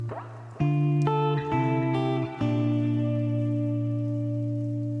All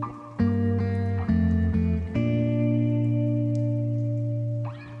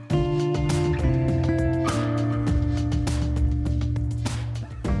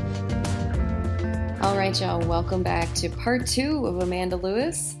right, y'all, welcome back to part 2 of Amanda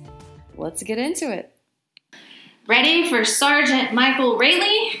Lewis. Let's get into it. Ready for Sergeant Michael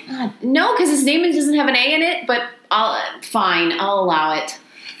Rayleigh? No, because his name doesn't have an A in it, but I'll allow it.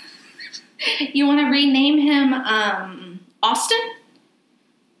 You want to rename him Austin?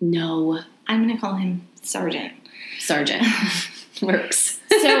 No. I'm going to call him Sergeant. Sergeant. Works.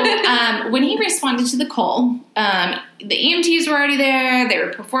 So when he responded to the call, the EMTs were already there. They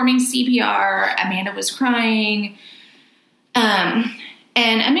were performing CPR. Amanda was crying. And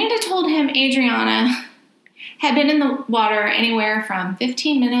Amanda told him Adriana had been in the water anywhere from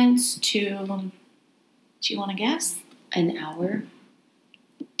 15 minutes to, do you want to guess? An hour?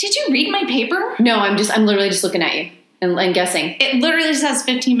 Did you read my paper? No, I'm literally just looking at you and guessing. It literally says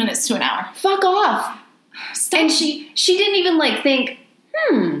 15 minutes to an hour. Fuck off. Stop. And she didn't even think,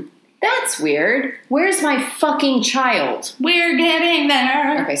 that's weird. Where's my fucking child? We're getting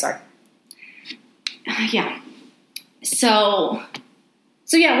there. Okay, sorry. Yeah. So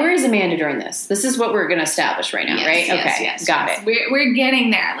yeah, where is Amanda during this? This is what we're going to establish right now, right? Yes, okay, yes, got yes. it. We're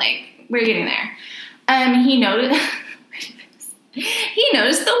getting there. We're getting there. He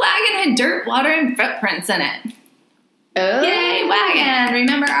noticed the wagon had dirt, water, and footprints in it. Oh. Yay, wagon.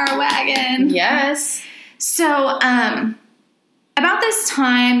 Remember our wagon. Yes. So, about this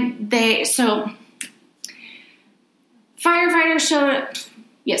time, firefighters showed up.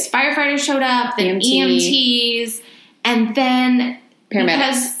 Yes, firefighters showed up, then EMTs, and then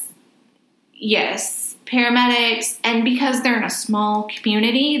paramedics. Paramedics. And because they're in a small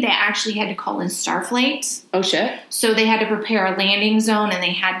community, they actually had to call in Starfleet. Oh, shit. So they had to prepare a landing zone, and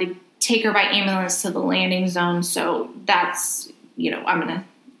they had to take her by ambulance to the landing zone. So that's,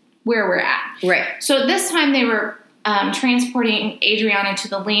 where we're at. Right. So at this time, they were transporting Adriana to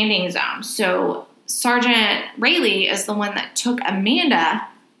the landing zone. So Sergeant Rayleigh is the one that took Amanda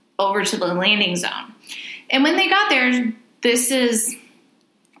over to the landing zone. And when they got there, this is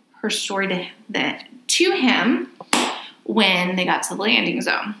her story to him when they got to the landing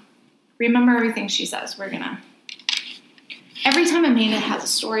zone. Remember everything she says. Every time Amanda has a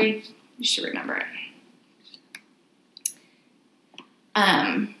story, you should remember it.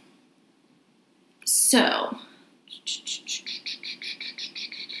 So,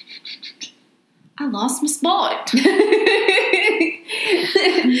 I lost my spot.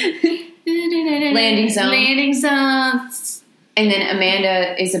 Landing zone. Landing zone. And then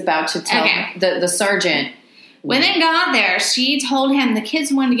Amanda is about to tell the sergeant. When they got there, she told him the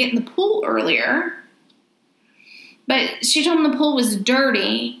kids wanted to get in the pool earlier. But she told him the pool was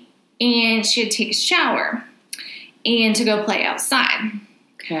dirty and she had to take a shower and to go play outside.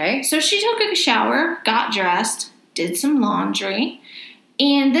 Okay. So she took a shower, got dressed, did some laundry,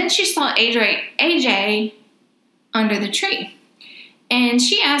 and then she saw AJ under the tree. And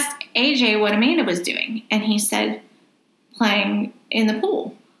she asked AJ what Amanda was doing, and he said playing in the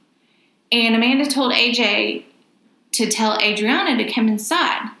pool. And Amanda told AJ to tell Adriana to come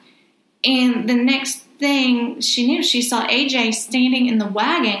inside. And the next thing she knew, she saw AJ standing in the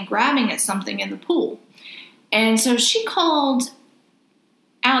wagon grabbing at something in the pool. And so she called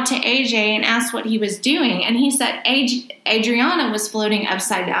out to AJ and asked what he was doing. And he said Adriana was floating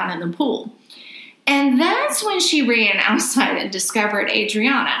upside down in the pool. And that's when she ran outside and discovered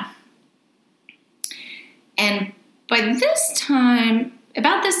Adriana. And about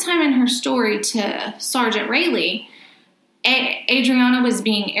this time in her story to Sergeant Rayleigh, Adriana was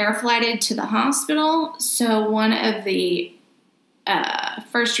being air flighted to the hospital. So one of the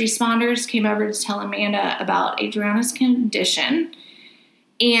first responders came over to tell Amanda about Adriana's condition.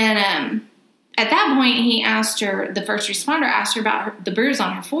 And at that point, the first responder asked her about the bruise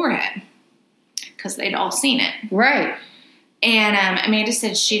on her forehead because they'd all seen it. Right. And Amanda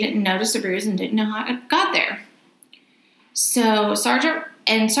said she didn't notice the bruise and didn't know how it got there. So Sergeant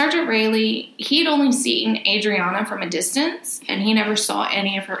Rayleigh, he had only seen Adriana from a distance, and he never saw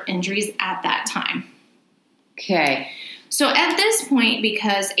any of her injuries at that time. Okay. So at this point,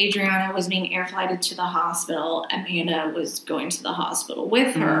 because Adriana was being air flighted to the hospital, Amanda was going to the hospital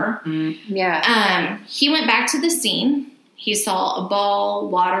with her. Mm-hmm. Yeah. He went back to the scene. He saw a ball,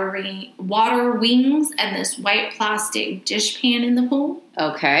 water wings, and this white plastic dish pan in the pool.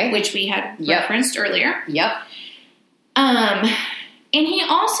 Okay. Which we had referenced earlier. Yep. And he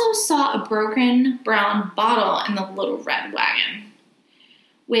also saw a broken brown bottle in the little red wagon,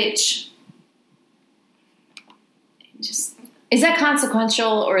 which just Is that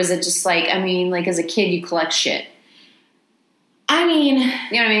consequential, or is it just like, I mean, like as a kid you collect shit? I mean,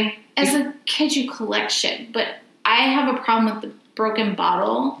 You know what I mean? as a kid you collect shit, but I have a problem with the broken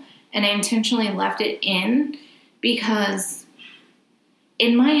bottle, and I intentionally left it in because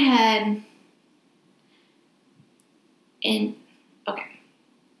in my head,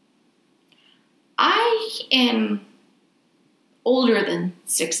 I am older than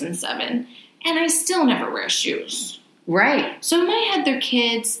 6 and 7, and I still never wear shoes. Right. So in my head, they're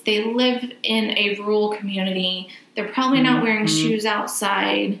kids. They live in a rural community. They're probably not wearing shoes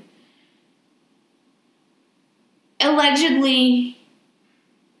outside. Allegedly,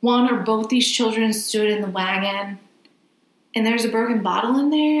 one or both these children stood in the wagon, and there's a broken bottle in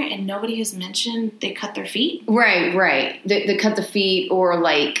there, and nobody has mentioned they cut their feet. Right. They cut the feet, or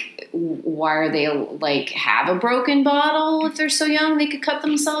like, why are they like have a broken bottle if they're so young? They could cut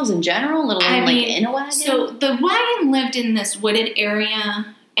themselves in general, let alone like in a wagon. So the wagon lived in this wooded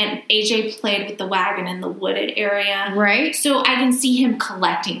area, and AJ played with the wagon in the wooded area. Right. So I can see him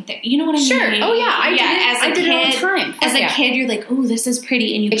collecting things. You know what I mean? Sure. Oh yeah, I did it all the time. As a kid, you're like, "Oh, this is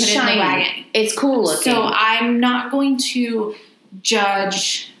pretty," and you It's put shiny. it in the wagon. It's cool looking. So I'm not going to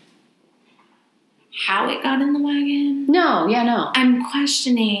judge how it got in the wagon. No. I'm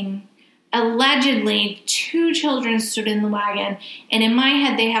questioning. Allegedly, 2 children stood in the wagon, and in my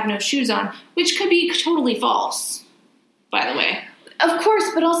head, they have no shoes on, which could be totally false, by the way. Of course,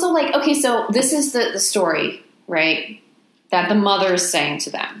 but also like, okay, so this is the story, right, that the mother is saying to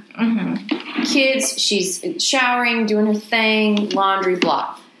them. Mm-hmm. Kids, she's showering, doing her thing, laundry,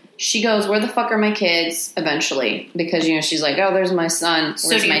 blah. She goes, where the fuck are my kids, eventually? Because, you know, she's like, oh, there's my son, So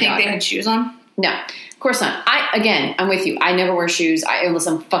where's do you my think daughter? they had shoes on? No, of course not. I'm with you. I never wear shoes unless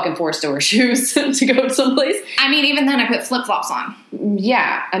I'm fucking forced to wear shoes to go someplace. I mean, even then, I put flip-flops on.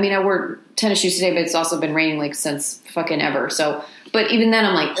 Yeah, I mean, I wore tennis shoes today, but it's also been raining like since fucking ever. So, but even then,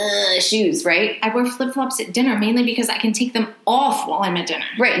 I'm like, shoes, right? I wear flip-flops at dinner, mainly because I can take them off while I'm at dinner.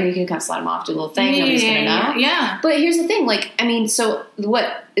 Right, and you can kind of slide them off, do a little thing. Nobody's gonna know. Yeah. But here's the thing, like, I mean, so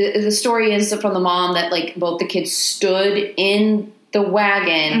what the story is from the mom that like both the kids stood in the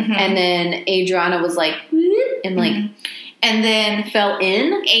wagon, and then Adriana was like, and like, and then fell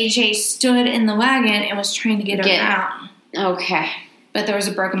in. AJ stood in the wagon and was trying to get her out. Okay. But there was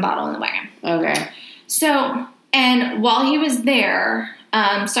a broken bottle in the wagon. Okay. So, and while he was there,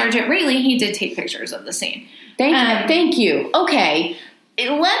 Sergeant Rayleigh, he did take pictures of the scene. Thank you. Okay.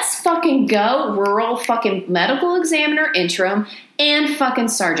 Let's fucking go. Rural fucking medical examiner interim and fucking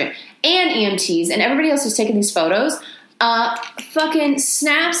sergeant and EMTs and everybody else who's taking these photos. Fucking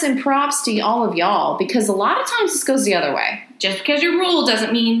snaps and props to all of y'all, because a lot of times this goes the other way. Just because you're rural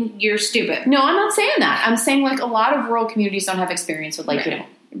doesn't mean you're stupid. No, I'm not saying that. I'm saying like a lot of rural communities don't have experience with like, you know,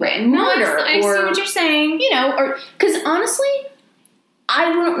 murder. I see what you're saying. You know, or because honestly, I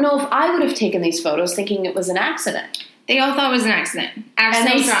don't know if I would have taken these photos thinking it was an accident. They all thought it was an accident. And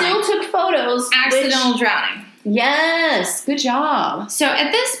they still took photos. Accidental drowning. Yes, good job. So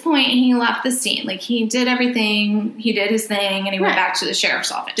at this point, he left the scene. Like, he did everything. He did his thing, and he went back to the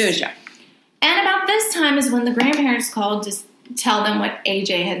sheriff's office. Do his job. And about this time is when the grandparents called to tell them what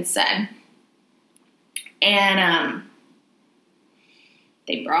AJ had said. And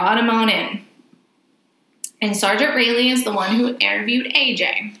they brought him on in. And Sergeant Rayleigh is the one who interviewed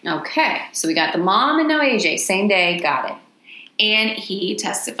AJ. Okay, so we got the mom and now AJ. Same day, got it. And he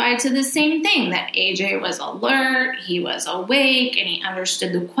testified to the same thing, that AJ was alert, he was awake, and he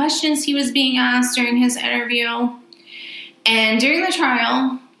understood the questions he was being asked during his interview. And during the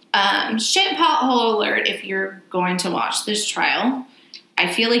trial, shit pothole alert if you're going to watch this trial.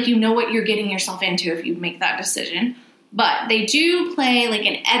 I feel like you know what you're getting yourself into if you make that decision. But they do play like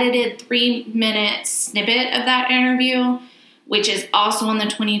an edited 3-minute snippet of that interview, which is also on the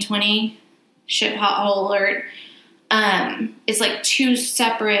 2020 shit pothole alert. It's like 2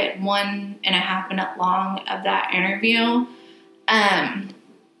 separate 1.5 minute long of that interview. And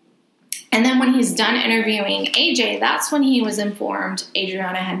then when he's done interviewing AJ, that's when he was informed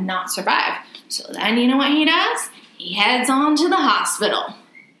Adriana had not survived. So then you know what he does? He heads on to the hospital.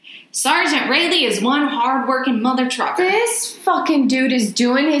 Sergeant Rayleigh is one hard-working mother trucker. This fucking dude is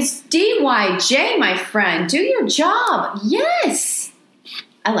doing his DYJ, my friend. Do your job. Yes.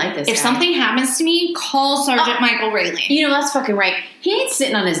 I like this If guy. something happens to me, call Sergeant Michael Rayleigh. You know, that's fucking right. He ain't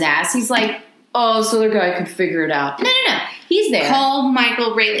sitting on his ass. He's like, oh, so the guy could figure it out. No. He's there. Call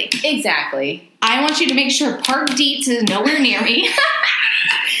Michael Rayleigh. Exactly. I want you to make sure Park Dietz is nowhere near me.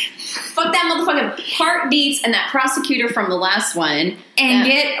 Fuck that motherfucking Park Dietz and that prosecutor from the last one. And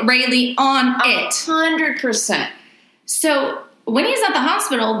get Rayleigh on it. 100%. So when he's at the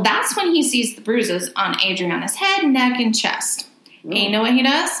hospital, that's when he sees the bruises on Adriana's head, neck, and chest. And you know what he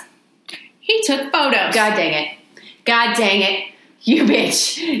does? He took photos. God dang it. God dang it. You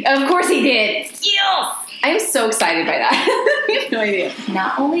bitch. Of course he did. Yes. I'm so excited by that. You have no idea.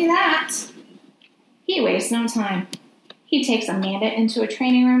 Not only that, he wastes no time. He takes Amanda into a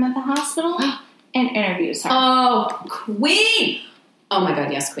training room at the hospital and interviews her. Oh, Queen. Oh my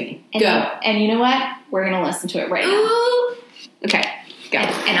God, yes, Queen. And Go. And you know what? We're going to listen to it right now. Okay, go.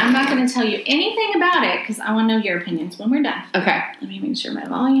 And I'm not going to tell you anything about it because I want to know your opinions when we're done. Okay. Let me make sure my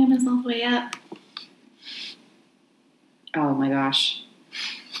volume is all the way up. Oh my gosh.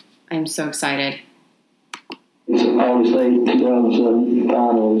 I'm so excited. Iowa State 2007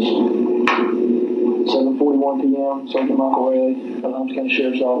 finals, 7:41 p.m. Sergeant Michael Ray of the Holmes County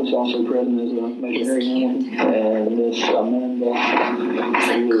Sheriff's Office, also present as Major Harry Hamilton, and Miss Amanda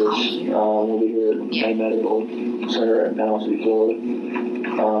Lewis will be here at May Medical Center in Panama City, Florida.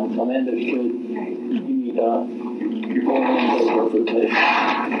 Amanda, if you could, you your full name for the tape.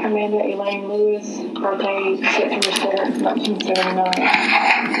 Amanda Elaine Lewis, birthday September 7th, 1979.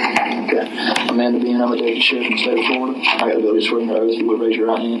 Okay. Amanda, being I'm a deputy sheriff in the state of Florida, I got to go just swear an oath. You would raise your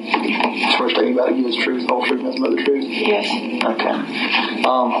right hand. First thing about to give is truth, whole truth, nothing but the truth. Yes. Okay.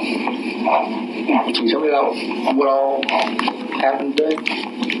 Can you tell me about what all happened today?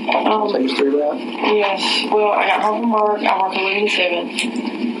 Take us through that. Yes. Well, I got home from work. I work 11 to 7.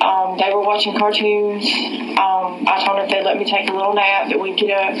 They were watching cartoons. I told them if they'd let me take a little nap, that we'd get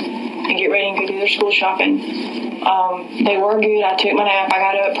up and get ready and go do their school shopping. They were good. I took my nap. I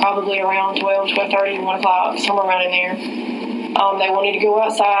got up probably around 12:30, 1 o'clock, somewhere around in there. They wanted to go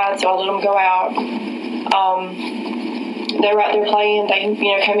outside, so I let them go out. They were out there playing. They,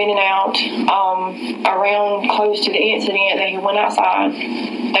 come in and out. Around close to the incident, they went outside.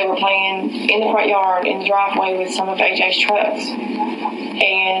 They were playing in the front yard, in the driveway with some of AJ's trucks.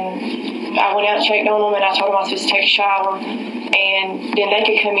 And I went out and checked on them, and I told them I was supposed to take a shower. And then they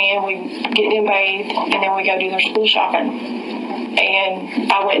could come in, we get them bathed, and then we go do their school shopping.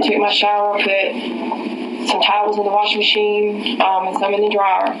 And I went and took my shower, put some towels in the washing machine, and some in the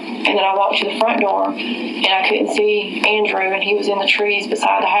dryer. And then I walked to the front door, and I couldn't see Andrew, and he was in the trees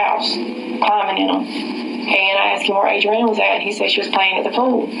beside the house, climbing in them. And I asked him where Adriana was at, and he said she was playing at the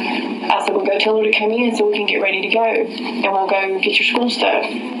pool. I said, well, go tell her to come in so we can get ready to go, and we'll go get your school stuff.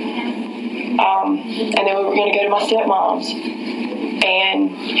 And then we were going to go to my stepmom's. And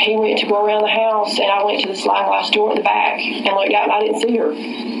he went to go around the house, and I went to the sliding glass door at the back and looked out, and I didn't see her.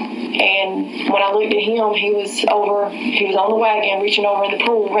 And when I looked at him, he was on the wagon, reaching over in the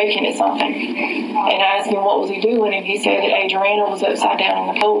pool, raking at something. And I asked him what was he doing, and he said that Adriana was upside down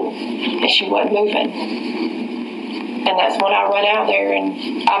in the pool, and she wasn't moving. And that's when I went out there, and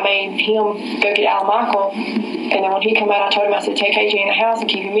I made him go get Al Michael. And then when he came out, I told him, I said, take AJ in the house and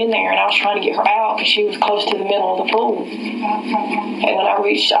keep him in there. And I was trying to get her out because she was close to the middle of the pool. And then I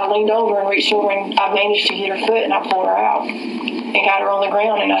leaned over and reached over, and I managed to get her foot, and I pulled her out and got her on the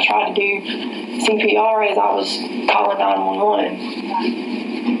ground. And I tried to do CPR as I was calling 911.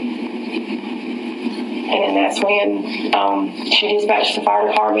 And then that's when she dispatched the fire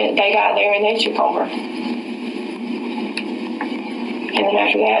department. They got there, and they took over. And then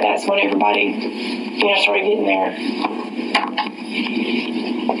after that, that's when everybody, started getting there.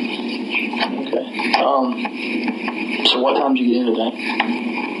 Okay. So what time did you get in today?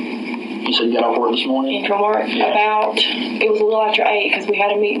 You said you got off work this morning? And from work it was a little after 8 because we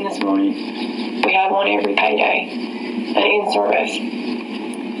had a meeting this morning. We have one every payday, an in-service.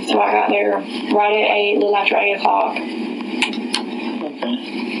 So I got there right at 8, a little after 8 o'clock. Okay.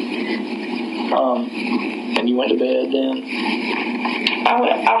 And you went to bed then? I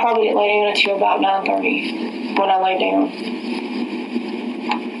probably didn't lay down until about 9:30 when I laid down.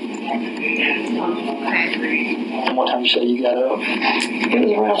 And what time did you say you got up? It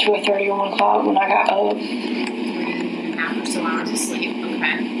was around 12:30 or 1 o'clock when I got up. Half or so hours of sleep.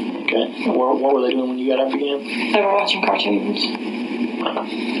 Okay. Okay. What were they doing when you got up again? They were watching cartoons.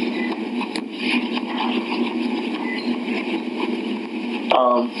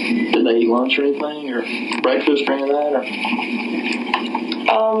 Did they eat lunch or anything, or breakfast or any of that? Or?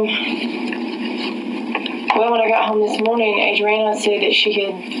 Well, when I got home this morning, Adriana said that she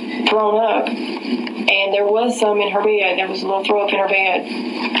had thrown up, and there was some in her bed. There was a little throw up in her bed,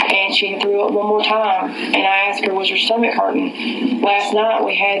 and she had threw up one more time. And I asked her, was her stomach hurting? Last night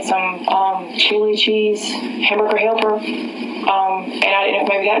we had some chili cheese hamburger helper, and I didn't know if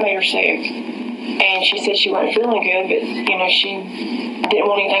maybe that made her sick. And she said she wasn't feeling good, but, she didn't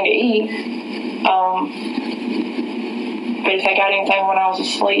want anything to eat. But if they got anything when I was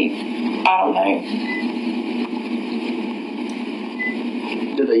asleep, I don't know.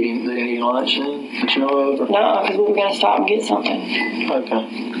 they eat any lunch then, that you know of? Or? No, because we were going to stop and get something. Okay.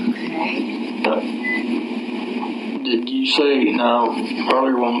 Did you say,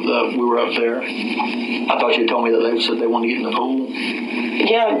 earlier when we were up there, I thought you told me that they said they wanted to get in the pool?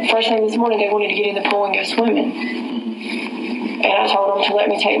 Yeah, first thing this morning, they wanted to get in the pool and go swimming. And I told them to let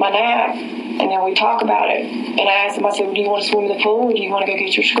me take my nap, and then we talk about it. And I asked them, I said, well, do you want to swim in the pool, or do you want to go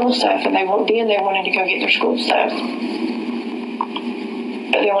get your school stuff? And they wanted to go get their school stuff.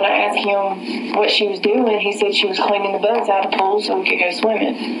 But then when I asked him what she was doing, he said she was cleaning the bugs out of the pool so we could go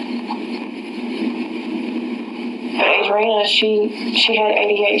swimming. But Adriana, she had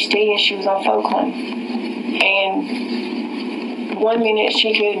ADHD and she was on Folkland. And 1 minute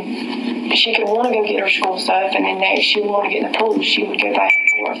she could want to go get her school stuff, and then next she would want to get in the pool. She would go back and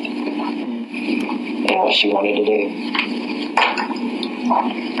forth in what she wanted to do.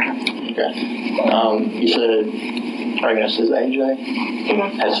 Okay. You said, I guess it's AJ,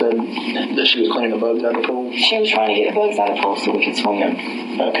 had said that she was cleaning the bugs out of the pool? She was trying to get the bugs out of the pool so we could swim.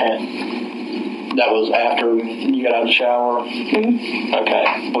 Okay. That was after you got out of the shower? Mm-hmm.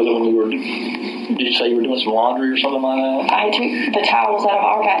 Okay. Was it when you were, did you say you were doing some laundry or something like that? I took the towels out of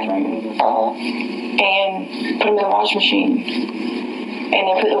our bathroom and put them in the washing machine. And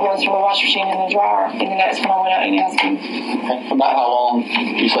then put the ones from the washing machine in the dryer. And then that's when I went out and asked him. Okay. About how long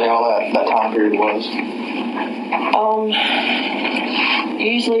did you say all that time period was?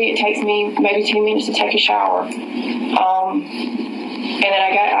 Usually it takes me maybe 2 minutes to take a shower. And then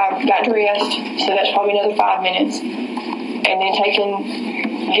I got dressed, so that's probably another 5 minutes. And then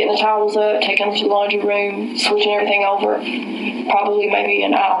getting the towels up, taking them to the laundry room, switching everything over, probably maybe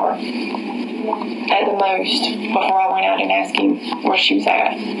an hour at the most before I went out and asked him where she was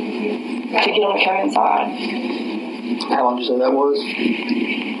at to get him to come inside. How long did you say that was?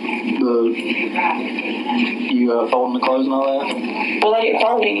 You folding the clothes and all that? Well, I didn't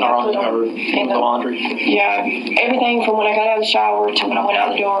fold any. I put them in the laundry? Yeah. Everything from when I got out of the shower to when I went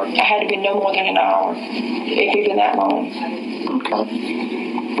out the door, I had to be no more than an hour, if even that long. Okay.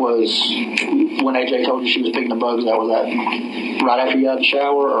 When AJ told you she was picking the bugs, that was that right after you got out of the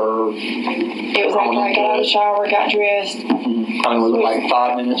shower, or? It was after I got out of the shower, got dressed. Mm-hmm. I mean, was it like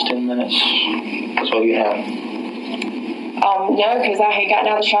 5 minutes, 10 minutes? That's what you had. No, because I had gotten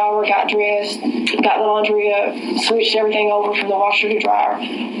out of the shower, got dressed, got the laundry up, switched everything over from the washer to dryer,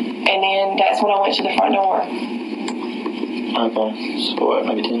 and then that's when I went to the front door. Okay, so what,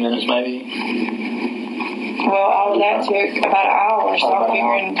 maybe 10 minutes, maybe? Well, all of that took about an hour, so I'm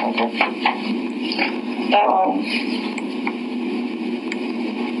figuring that long.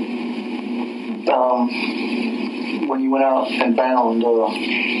 When you went out and found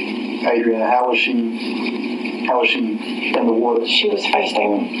Adriana, how was she in the water? She was face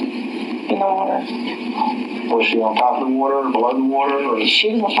down in the water. Was she on top of the water, or below the water? Or?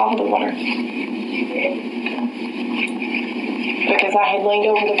 She was on top of the water. Because I had leaned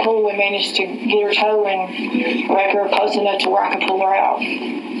over the pool and managed to get her toe and wrap her close enough to where I could pull her out.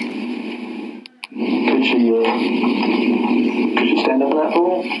 Could she stand up in that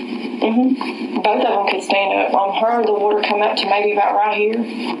pool? Mm-hmm. Both of them could stand up. On her, the water come up to maybe about right here,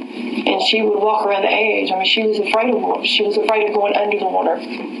 and she would walk around the edge. I mean, she was afraid of water. She was afraid of going under the water.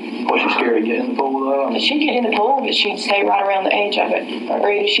 Was she scared to get in the pool, though? She'd get in the pool, but she'd stay right around the edge of it. Or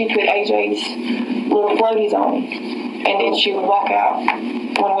either she'd put AJ's little floaties on, and then she would walk out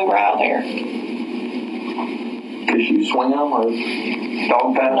when we were out there. Could she swim or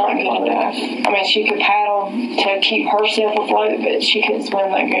dog paddle? Not good enough. I mean, she could paddle to keep herself afloat, but she couldn't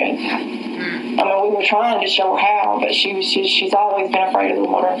swim that good. I mean, we were trying to show her how, but she's always been afraid of the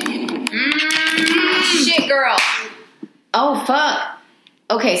water. Shit, girl. Oh, fuck.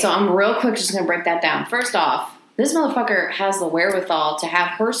 Okay, so I'm real quick just going to break that down. First off, this motherfucker has the wherewithal to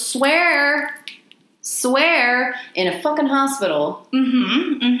have her swear in a fucking hospital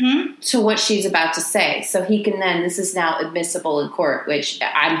to what she's about to say. So he can then, this is now admissible in court, which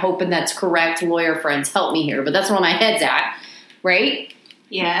I'm hoping that's correct. Lawyer friends, help me here. But that's where my head's at, right?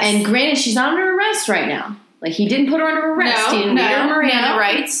 Yes. And granted, she's not under arrest right now. Like, he didn't put her under arrest. He didn't read her Miranda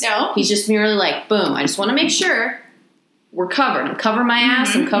rights. No. He's just merely like, boom, I just want to make sure we're covered. I'm covering my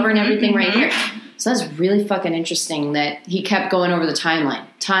ass. I'm covering everything right here. So that's really fucking interesting that he kept going over the timeline.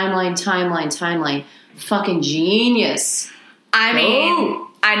 Timeline. Fucking genius. I mean,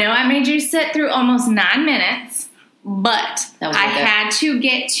 I know I made you sit through almost 9 minutes, but I had to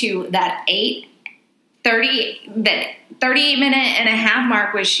get to that 38 minute and a half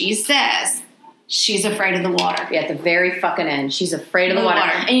mark where she says she's afraid of the water. Yeah, at the very fucking end. She's afraid of the water.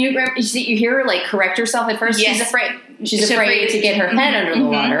 And you hear her, like, correct herself at first. Yes. She's afraid. she's afraid to get her head under the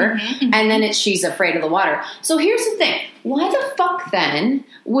water, and then she's afraid of the water. So here's the thing. Why the fuck then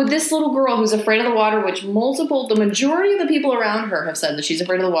would this little girl who's afraid of the water, which the majority of the people around her have said that she's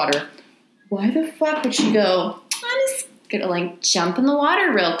afraid of the water, why the fuck would she go, I'm just gonna like jump in the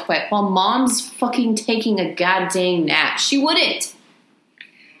water real quick while mom's fucking taking a goddamn nap? She wouldn't.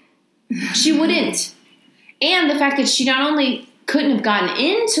 She wouldn't. And the fact that she not only couldn't have gotten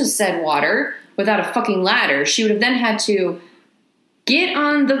into said water without a fucking ladder, she would have then had to get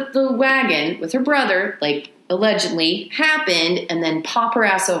on the wagon with her brother, like allegedly happened, and then pop her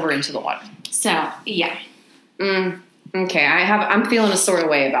ass over into the water. So, yeah. Okay, I'm feeling a sort of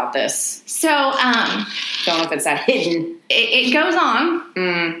way about this. So, don't know if it's that hidden. It goes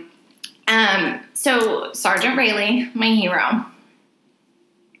on. So Sergeant Rayleigh, my hero,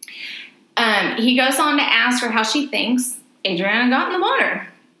 he goes on to ask her how she thinks Adriana got in the water.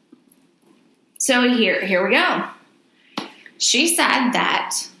 So here we go. She said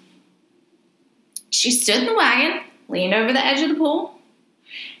that she stood in the wagon, leaned over the edge of the pool,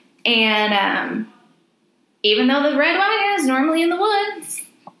 and even though the red wagon is normally in the woods,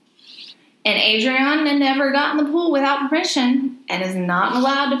 and Adriana never got in the pool without permission and is not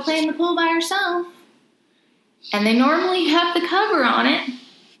allowed to play in the pool by herself, and they normally have the cover on it,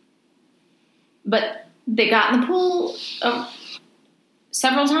 but they got in the pool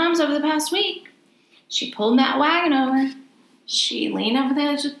several times over the past week. She pulled that wagon over. She leaned over the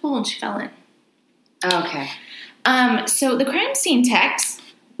edge of the pool and she fell in. Okay. So the crime scene techs,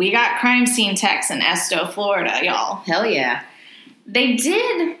 we got crime scene techs in Esto, Florida, y'all. Hell yeah. They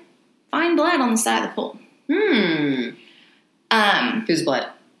did find blood on the side of the pool. Whose blood?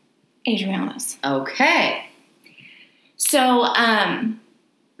 Adriana's. Okay. So,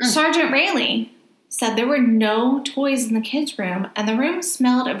 Sergeant Rayleigh said there were no toys in the kids' room, and the room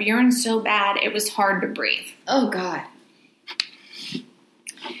smelled of urine so bad it was hard to breathe. Oh, God.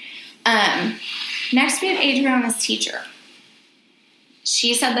 Next, we have Adriana's teacher.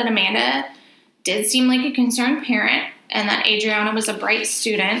 She said that Amanda did seem like a concerned parent and that Adriana was a bright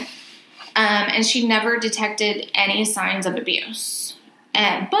student, and she never detected any signs of abuse.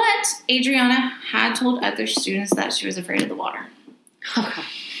 But Adriana had told other students that she was afraid of the water.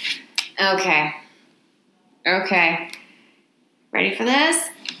 Okay. Ready for this?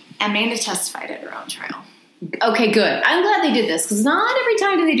 Amanda testified at her own trial. Okay, good. I'm glad they did this, because not every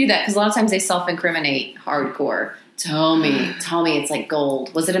time do they do that, because a lot of times they self-incriminate hardcore. Tell me it's like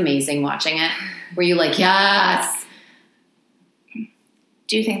gold. Was it amazing watching it? Were you like, yes?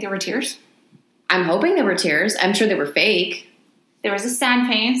 Do you think there were tears? I'm hoping there were tears. I'm sure they were fake. There was a sad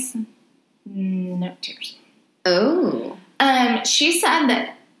face. No tears. Oh. She said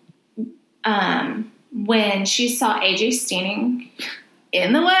that when she saw AJ standing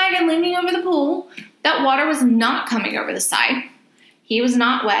in the wagon leaning over the pool, that water was not coming over the side. He was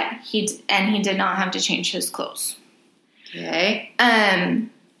not wet. He did not have to change his clothes. Okay.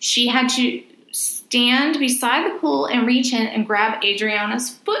 She had to stand beside the pool and reach in and grab Adriana's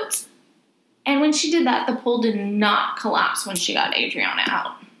foot. And when she did that, the pool did not collapse when she got Adriana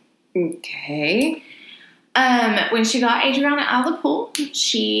out. Okay. When she got Adriana out of the pool,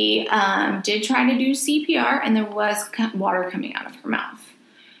 she did try to do CPR, and there was water coming out of her mouth.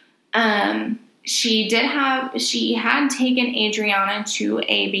 She had taken Adriana to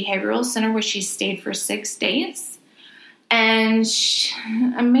a behavioral center where she stayed for 6 days. And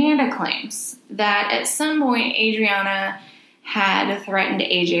Amanda claims that at some point Adriana had threatened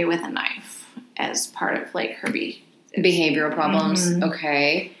AJ with a knife as part of like her behavioral problems. Mm-hmm.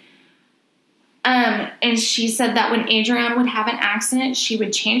 Okay. And she said that when Adriana would have an accident, she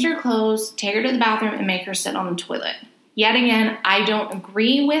would change her clothes, take her to the bathroom, and make her sit on the toilet. Yet again, I don't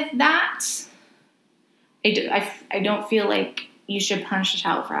agree with that. I don't feel like you should punish a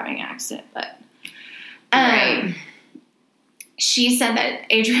child for having an accident, but right. She said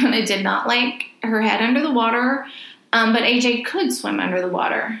that Adriana did not like her head under the water, but AJ could swim under the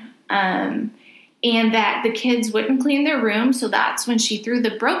water, and that the kids wouldn't clean their room, so that's when she threw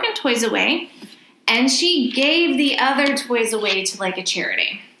the broken toys away, and she gave the other toys away to like a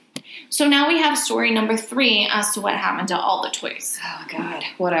charity. So now we have story number 3 as to what happened to all the toys. Oh, God.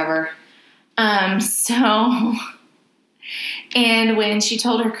 Whatever. And when she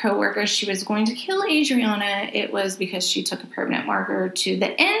told her coworker she was going to kill Adriana, it was because she took a permanent marker to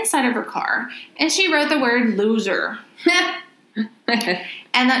the inside of her car, and she wrote the word loser.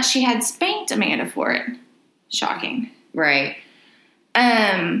 And that she had spanked Amanda for it. Shocking. Right.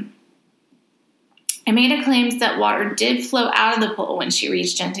 Amanda claims that water did flow out of the pool when she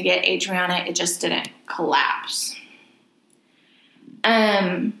reached in to get Adriana. It just didn't collapse.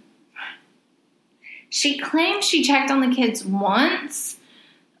 She claims she checked on the kids once,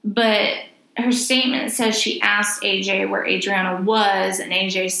 but her statement says she asked AJ where Adriana was, and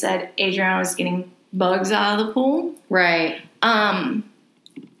AJ said Adriana was getting bugs out of the pool. Right.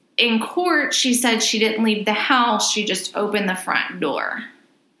 In court, she said she didn't leave the house. She just opened the front door.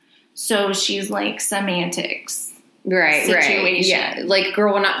 So she's like semantics. Right, situation. right. Yeah. Like,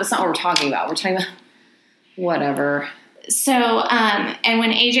 girl, that's not what we're talking about. We're talking about whatever. So, and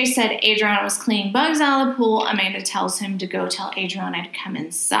when AJ said Adriana was cleaning bugs out of the pool, Amanda tells him to go tell Adriana to come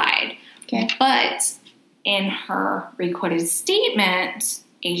inside. Okay. But in her recorded statement,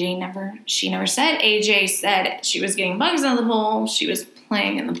 she never said. AJ said she was getting bugs out of the pool. She was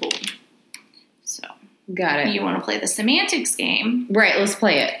playing in the pool. So. Got it. You want to play the semantics game. Right, let's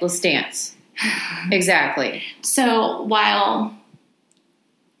play it. Let's dance. Exactly. So while,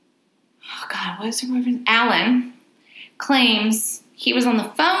 what is her boyfriend? Alan claims he was on the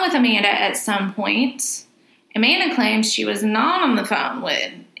phone with Amanda at some point. Amanda claims she was not on the phone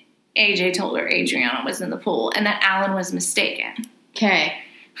when AJ told her Adriana was in the pool and that Alan was mistaken. Okay.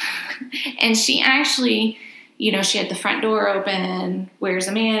 And she actually, she had the front door open. Where's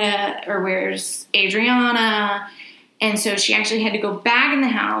Amanda? Or where's Adriana? And so she actually had to go back in the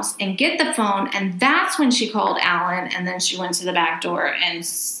house and get the phone. And that's when she called Alan. And then she went to the back door and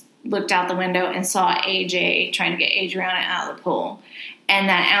looked out the window and saw AJ trying to get Adriana out of the pool. And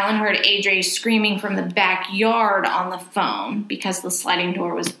that Alan heard AJ screaming from the backyard on the phone because the sliding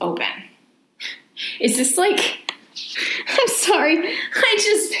door was open. Is this like... I'm sorry. I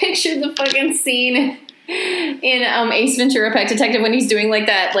just pictured the fucking scene in Ace Ventura: Pet Detective when he's doing like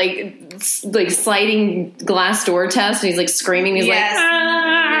that like sliding glass door test and he's like screaming. He's yes. like,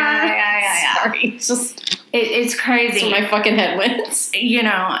 Yeah. Sorry. It's just... It's crazy. So my fucking head went.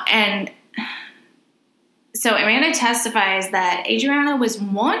 And so Amanda testifies that Adriana was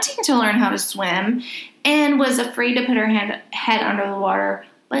wanting to learn how to swim and was afraid to put her head under the water,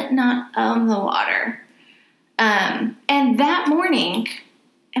 but not of the water. And that morning,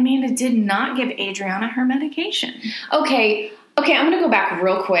 Amanda did not give Adriana her medication. Okay, I'm going to go back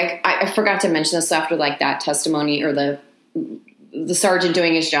real quick. I forgot to mention this after like that testimony or the sergeant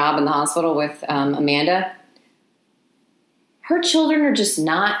doing his job in the hospital with Amanda. Her children are just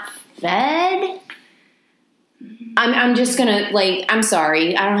not fed. I'm just gonna I'm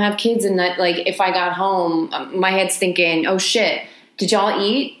sorry. I don't have kids, and that if I got home, my head's thinking, oh shit, did y'all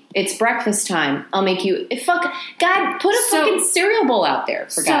eat? It's breakfast time. I'll make you God, put a fucking cereal bowl out there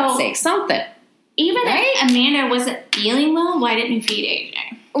for God's sake, something. Even if Amanda wasn't feeling well, why didn't you feed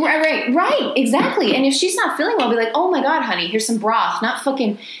AJ? Right, exactly. And if she's not feeling well, be like, oh my God, honey, here's some broth, not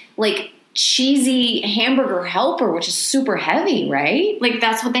fucking cheesy hamburger helper, which is super heavy, right?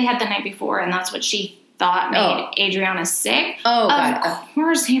 That's what they had the night before, and that's what she thought made Adriana sick. Oh, God. Of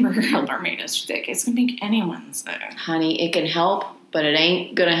course hamburger helper made us sick. It's going to make anyone sick. Honey, it can help, but it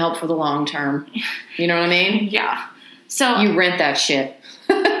ain't going to help for the long term. You know what I mean? Yeah. So you rent that shit.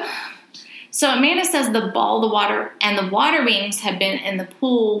 So Amanda says the water, and the water wings had been in the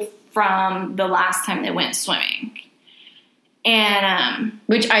pool from the last time they went swimming. And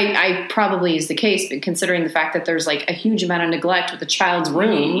which I probably is the case, but considering the fact that there's a huge amount of neglect with the child's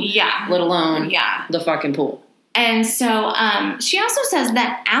room, let alone the fucking pool. And so she also says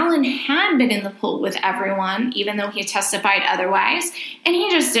that Alan had been in the pool with everyone, even though he testified otherwise, and he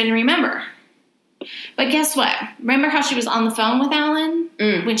just didn't remember. But guess what? Remember how she was on the phone with Alan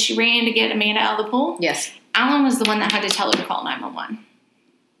when she ran to get Amanda out of the pool? Yes. Alan was the one that had to tell her to call 911.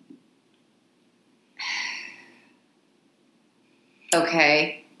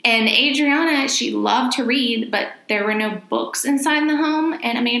 Okay. And Adriana, she loved to read, but there were no books inside the home.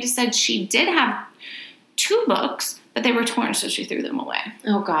 And Amanda said she did have 2 books, but they were torn, so she threw them away.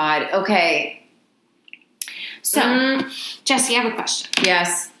 Oh, God. Okay. So, Jesse, I have a question.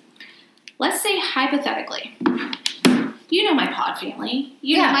 Yes. Let's say, hypothetically, you know my pod family.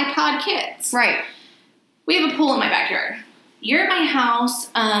 You know my pod kids. Right. We have a pool in my backyard. You're at my house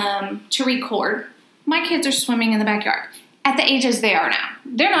to record. My kids are swimming in the backyard. At the ages they are now.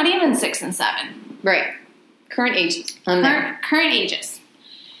 They're not even 6 and 7. Right. Current ages. Current ages.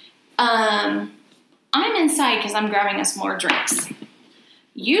 I'm inside because I'm grabbing us more drinks.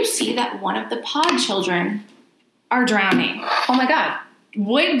 You see that one of the pod children are drowning. Oh, my God.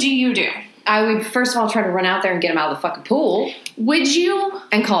 What do you do? I would, first of all, try to run out there and get them out of the fucking pool. Would you?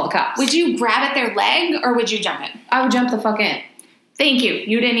 And call the cops. Would you grab at their leg or would you jump in? I would jump the fuck in. Thank you.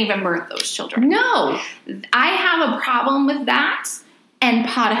 You didn't even birth those children. No. I have a problem with that, and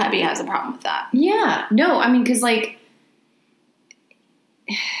Pod Hubby has a problem with that. Yeah. No, I mean, because, I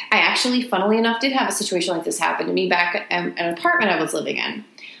actually, funnily enough, did have a situation like this happen to me back at an apartment I was living in.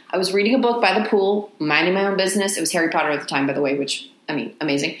 I was reading a book by the pool, minding my own business. It was Harry Potter at the time, by the way, which, I mean,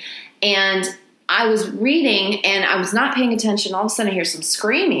 amazing. And I was reading, and I was not paying attention. All of a sudden, I hear some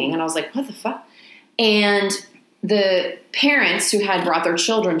screaming, and I was like, what the fuck? And the parents who had brought their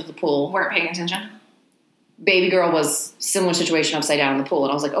children to the pool Weren't paying attention. baby girl was similar situation upside down in the pool.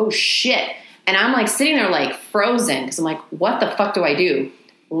 And I was like, oh shit. And I'm like sitting there like frozen because I'm like, what the fuck do I do?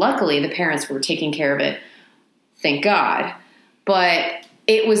 Luckily, the parents were taking care of it. Thank God. But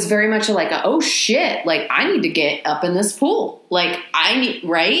it was very much like, oh shit, like I need to get up in this pool. Like I need,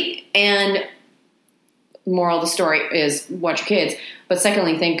 right? And moral of the story is watch your kids. But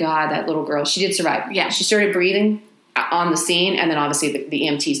secondly, thank God that little girl, she did survive. Yeah. She started breathing on the scene. And then obviously the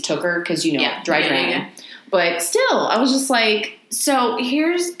EMTs took her because, you know, dry drowning. Yeah. But still, I was just like, So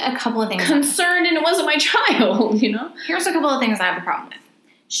here's a couple of things. concerned, and it wasn't my child, you know? Here's a couple of things I have a problem with.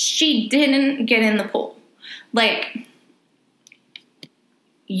 She didn't get in the pool. Like,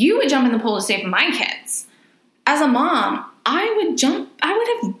 you would jump in the pool to save my kids. As a mom, I would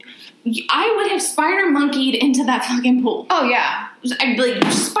have spider monkeyed into that fucking pool. Oh, yeah. I'd like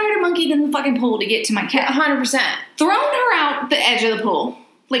spider monkeyed in the fucking pool to get to my kid. 100%. Thrown her out the edge of the pool.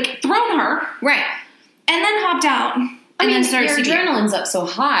 Like, thrown her. Right. And then hopped out. I mean, then started your CPR. adrenaline's up so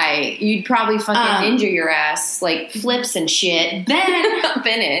high, you'd probably fucking injure your ass, like flips and shit. Then, Up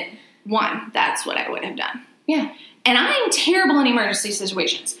in it. that's what I would have done. Yeah. And I am terrible in emergency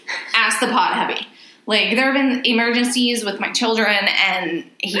situations. Ask the pot heavy. Like, there have been emergencies with my children, and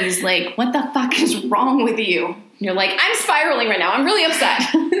he's like, what the fuck is wrong with you? You're like, I'm spiraling right now. I'm really upset.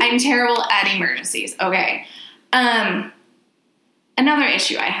 I'm terrible at emergencies. Okay. Another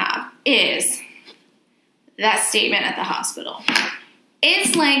issue I have is that statement at the hospital.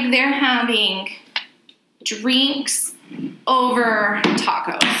 It's like they're having drinks over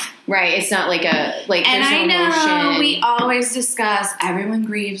tacos. Right. It's not like a, like, And there's I no know emotion. we always discuss everyone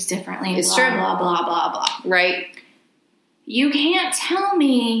grieves differently. It's blah, true. blah, blah, blah, blah. Right. You can't tell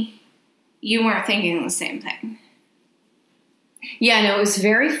me you weren't thinking the same thing. Yeah, no, it was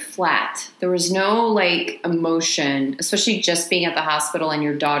very flat. There was no, like, emotion, especially just being at the hospital and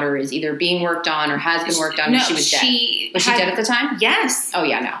your daughter is either being worked on or has been worked on, No, and she was dead. Was she dead at the time? Yes. Oh,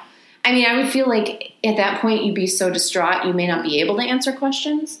 yeah, no. I mean, I would feel like at that point you'd be so distraught you may not be able to answer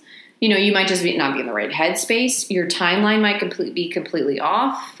questions. You know, you might just not be in the right headspace. Your timeline might be completely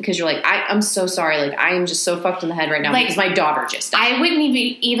off because you're like, I'm so sorry. Like, I am just so fucked in the head right now Like, because my daughter just died. I wouldn't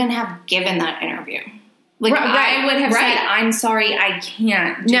even have given that interview. Like, Right, I would have right. said, I'm sorry, I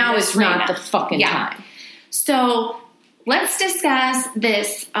can't do Now this is right not now. the fucking Yeah. time. So let's discuss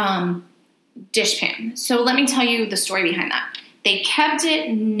this dish pan. So let me tell you the story behind that. They kept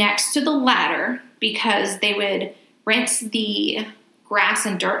it next to the ladder because they would rinse the grass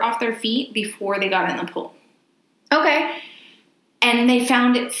and dirt off their feet before they got in the pool. Okay. And they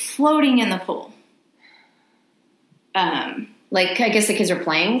found it floating in the pool. Like, I guess the kids are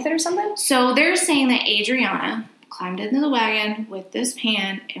playing with it or something? So they're saying that Adriana climbed into the wagon with this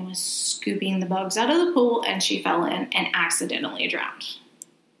pan and was scooping the bugs out of the pool, and she fell in and accidentally drowned.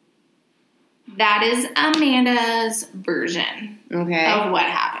 That is Amanda's version Okay. of what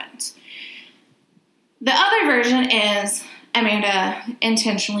happened. The other version is Amanda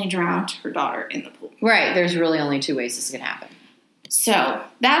intentionally drowned her daughter in the pool. Right. There's really only two ways this can happen. So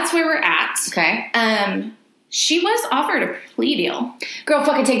that's where we're at. Okay. She was offered a plea deal. Girl,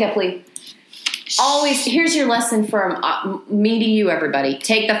 fucking take that plea. Always, here's your lesson from me to you, everybody.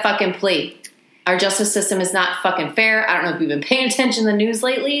 Take the fucking plea. Our justice system is not fucking fair. I don't know if you've been paying attention to the news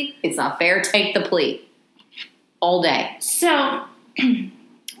lately. It's not fair. Take the plea. All day. So,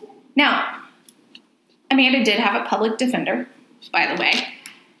 now, Amanda did have a public defender, by the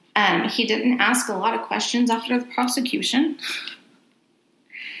way. He didn't ask a lot of questions after the prosecution.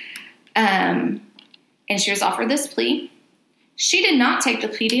 And she was offered this plea. She did not take the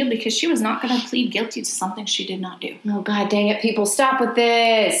plea deal because she was not going to plead guilty to something she did not do. Oh, God dang it, people. Stop with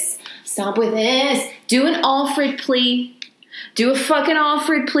this. Stop with this. Do an Alfred plea. Do a fucking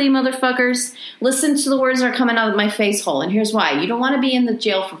Alfred plea, motherfuckers. Listen to the words that are coming out of my face hole. And here's why. You don't want to be in the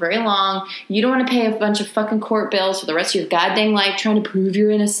jail for very long. You don't want to pay a bunch of fucking court bills for the rest of your goddamn life trying to prove your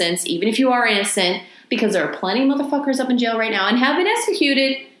innocence, even if you are innocent, because there are plenty of motherfuckers up in jail right now and have been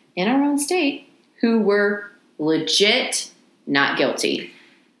executed in our own state who were legit not guilty.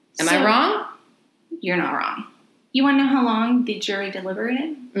 Am I So- wrong? You're not wrong. You want to know how long the jury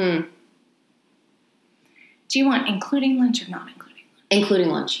deliberated? Mm. Do you want including lunch or not including lunch? Including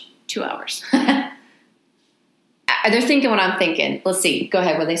lunch. 2 hours. They're thinking what I'm thinking. Let's see. Go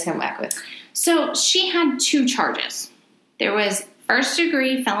ahead. What they come back with? So she had 2 charges. There was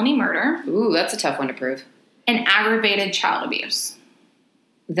first-degree felony murder Ooh, that's a tough one to prove. and aggravated child abuse.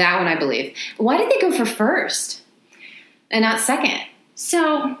 That one I believe. Why did they go for first and not second?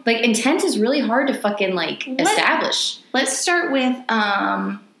 So, Like, intent is really hard to fucking, like, establish. let's start with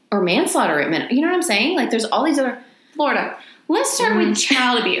Or manslaughter. You know what I'm saying? Like, there's all these other... Florida. Let's start with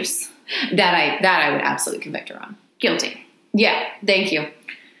child abuse. That I would absolutely convict her on. Guilty. Yeah, thank you.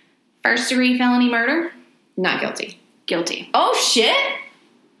 First degree felony murder. Not guilty. Guilty. Oh, shit.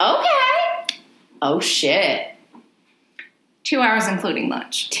 Okay. Oh, shit. 2 hours including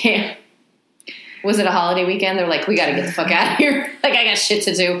lunch. Damn. Was it a holiday weekend? They're like, we got to get the fuck out of here. Like, I got shit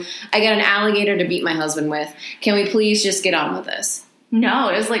to do. I got an alligator to beat my husband with. Can we please just get on with this? No,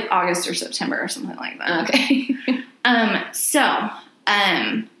 it was like August or September or something like that. Okay.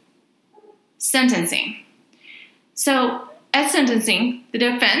 Sentencing. So, at sentencing, the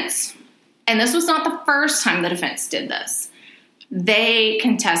defense, and this was not the first time the defense did this, they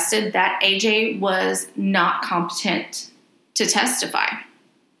contested that AJ was not competent to testify.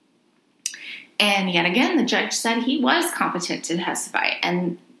 And yet again, the judge said he was competent to testify.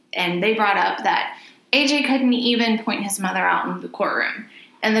 And they brought up that AJ couldn't even point his mother out in the courtroom.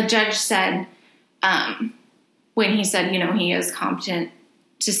 And the judge said, when he said, he is competent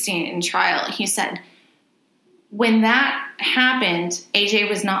to stand in trial, he said, when that happened, AJ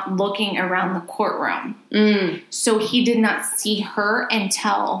was not looking around the courtroom. So he did not see her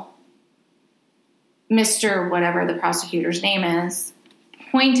until Mr. whatever the prosecutor's name is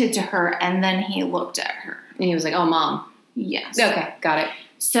pointed to her, and then he looked at her. And he was like, oh, Mom. Yes. Okay, got it.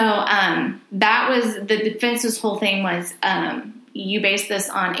 So that was the defense's whole thing was you base this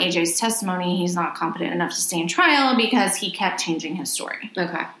on AJ's testimony. He's not competent enough to stand trial because he kept changing his story.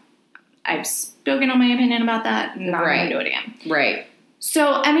 Okay. I've spoken on my opinion about that. Not going to do it again. Right.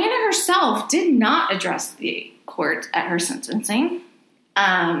 So Amanda herself did not address the court at her sentencing.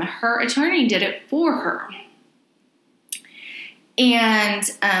 Her attorney did it for her. And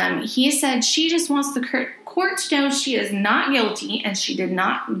he said she just wants the court to know she is not guilty and she did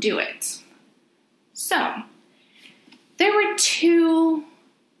not do it. So, there were 2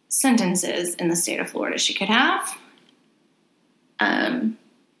 sentences in the state of Florida she could have.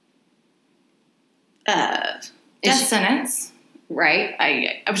 Death sentence. Right.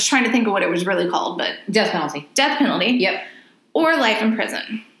 I was trying to think of what it was really called, but... Death penalty. Death penalty. Yep. Or life in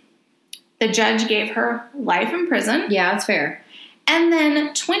prison. The judge gave her life in prison. Yeah, that's fair. And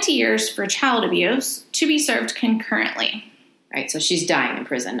then 20 years for child abuse to be served concurrently. Right, so she's dying in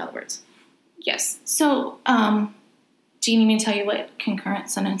prison, in other words. Yes. So, do you need me to tell you what concurrent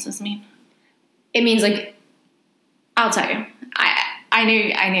sentences mean? It means, like... I'll tell you. I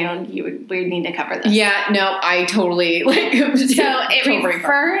knew we'd need to cover this. Yeah, no, I totally... So it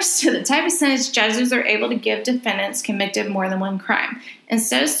refers to the type of sentence judges are able to give defendants convicted of more than one crime.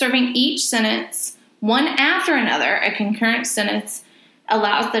 Instead of serving each sentence one after another, a concurrent sentence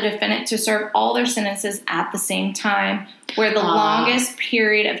allows the defendant to serve all their sentences at the same time, where the longest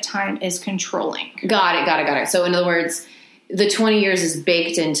period of time is controlling. Got it. So, in other words, the 20 years is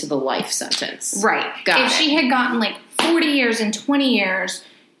baked into the life sentence. Right. If she had gotten, like, 40 years and 20 years,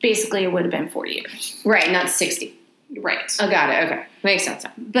 basically it would have been 40 years. Right, not 60. Right. Oh, got it. Okay. Makes sense.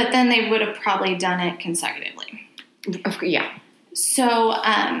 But then they would have probably done it consecutively. Yeah. So,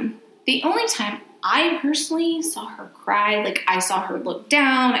 the only time I personally saw her cry, like, I saw her look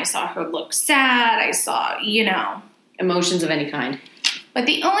down, I saw her look sad, I saw, Emotions of any kind. But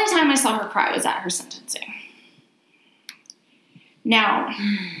the only time I saw her cry was at her sentencing. Now,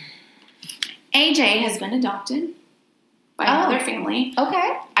 AJ has been adopted by another family.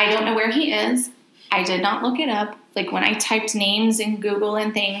 Okay. I don't know where he is. I did not look it up. Like, when I typed names in Google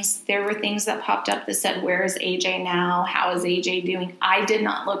and things, there were things that popped up that said, where is AJ now? How is AJ doing? I did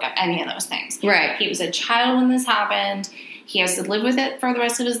not look up any of those things. Right. He was a child when this happened. He has to live with it for the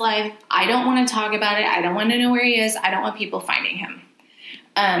rest of his life. I don't want to talk about it. I don't want to know where he is. I don't want people finding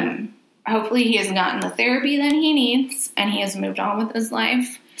him. Hopefully he has gotten the therapy that he needs, and he has moved on with his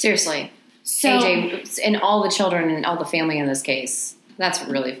life. Seriously. So, AJ, and all the children and all the family in this case, that's what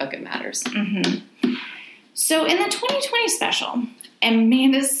really fucking matters. Mm-hmm. So in the 2020 special,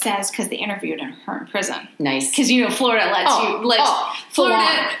 Amanda says, because they interviewed her in prison. Nice. Because, Florida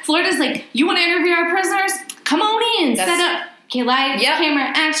Florida's like, you want to interview our prisoners? Come on in. Set up. Okay, lights, camera,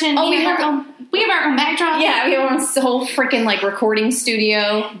 action. Oh, we have our own backdrop. Yeah, we have our own whole freaking, recording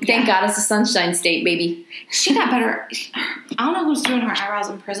studio. Thank God it's a Sunshine State, baby. She got better. I don't know who's doing her eyebrows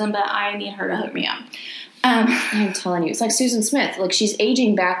in prison, but I need her to hook me up. I'm telling you. It's like Susan Smith. Look, she's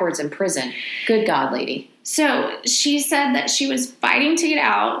aging backwards in prison. Good God, lady. So she said that she was fighting to get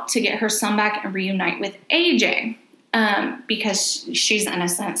out to get her son back and reunite with AJ because she's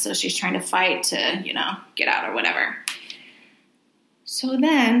innocent, so she's trying to fight to, get out or whatever. So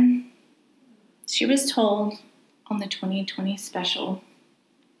then she was told on the 2020 special,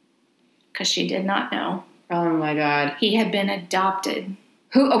 because she did not know, Oh my God. he had been adopted.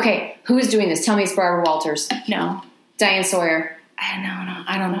 Who is doing this? Tell me it's Barbara Walters. No. Diane Sawyer.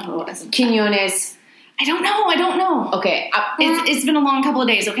 I don't know who it was. Quinones. I don't know. Okay. It's been a long couple of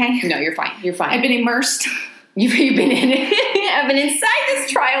days, okay? No, you're fine. You're fine. I've been immersed. You've been in it. I've been inside this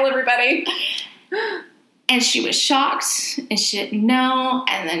trial, everybody. And she was shocked, and she didn't know.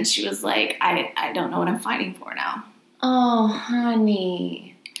 And then she was like, I don't know what I'm fighting for now. Oh,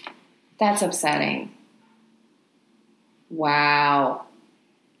 honey. That's upsetting. Wow.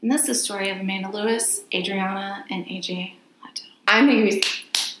 And that's the story of Amanda Lewis, Adriana, and AJ Hutto. I'm going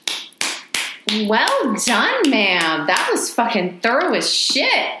to well done, ma'am. That was fucking thorough as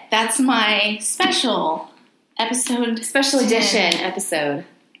shit. That's my special episode. Special edition episode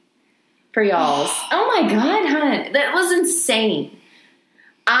for y'all's. Oh my God, hon. That was insane.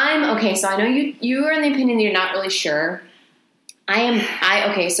 Okay, so I know you are in the opinion that you're not really sure.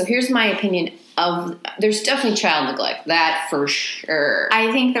 Okay, so here's my opinion of, there's definitely child neglect. That for sure.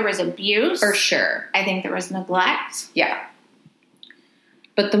 I think there was abuse. For sure. I think there was neglect. Yeah.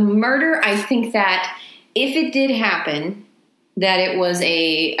 But the murder, I think that if it did happen, that it was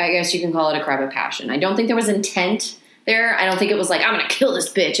I guess you can call it a crime of passion. I don't think there was intent there. I don't think it was like, I'm going to kill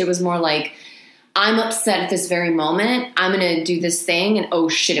this bitch. It was more like, I'm upset at this very moment. I'm going to do this thing, and oh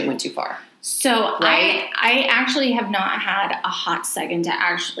shit, it went too far. So Right? I actually have not had a hot second to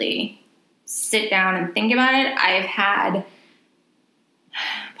actually sit down and think about it. I've had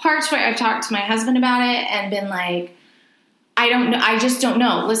parts where I've talked to my husband about it and been like, I don't know. I just don't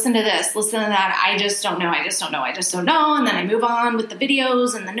know. Listen to this. Listen to that. I just don't know. I just don't know. I just don't know. And then I move on with the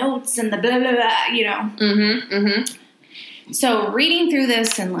videos and the notes and the blah, blah, blah, you know. Mm-hmm, mm-hmm. So reading through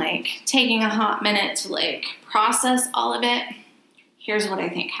this and, like, taking a hot minute to, like, process all of it, here's what I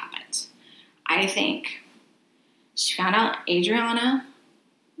think happened. I think she found out Adriana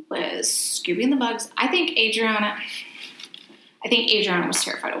was scooping the bugs. I think Adriana was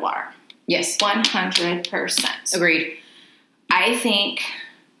terrified of water. Yes. 100%. Agreed. I think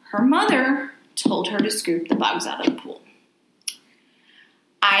her mother told her to scoop the bugs out of the pool.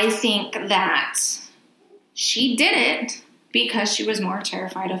 I think that she did it because she was more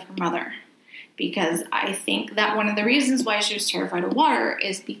terrified of her mother. Because I think that one of the reasons why she was terrified of water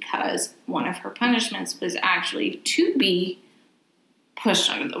is because one of her punishments was actually to be pushed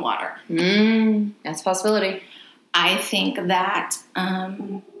under the water. That's a possibility. I think that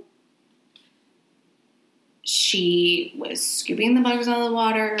she was scooping the bugs out of the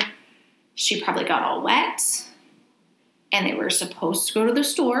water. She probably got all wet. And they were supposed to go to the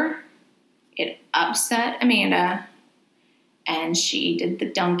store. It upset Amanda. And she did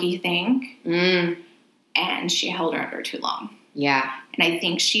the donkey thing. And she held her under too long. Yeah. And I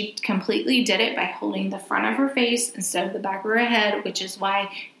think she completely did it by holding the front of her face instead of the back of her head, which is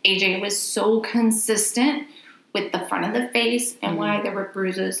why AJ was so consistent with the front of the face and why there were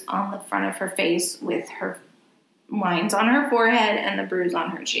bruises on the front of her face with her lines on her forehead and the bruise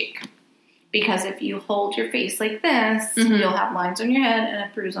on her cheek. Because if you hold your face like this, you'll have lines on your head and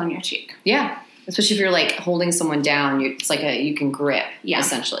a bruise on your cheek. Yeah. Especially if you're, like, holding someone down. It's like you can grip,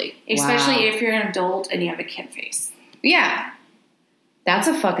 essentially. Especially if you're an adult and you have a kid face. Yeah. That's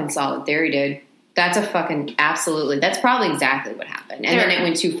a fucking solid theory, dude. That's a fucking absolutely. That's probably exactly what happened. And then it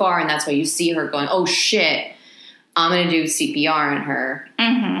went too far, and that's why you see her going, oh, shit, I'm going to do CPR on her.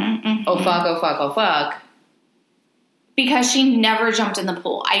 Oh, fuck, oh, fuck, oh, fuck. Because she never jumped in the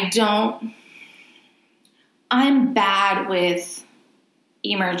pool. I'm bad with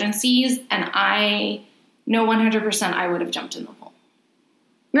emergencies, and I know 100% I would have jumped in the pool.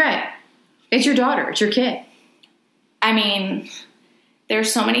 Right. It's your daughter. It's your kid. I mean,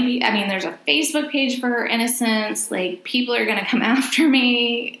 there's so many people. I mean, there's a Facebook page for her innocence. Like, people are going to come after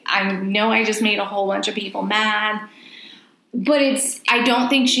me. I know I just made a whole bunch of people mad. But I don't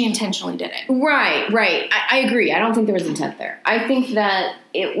think she intentionally did it. Right. I agree. I don't think there was intent there. I think that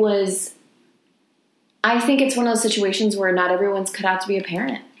it's one of those situations where not everyone's cut out to be a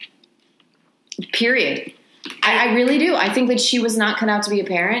parent. Period. I really do. I think that she was not cut out to be a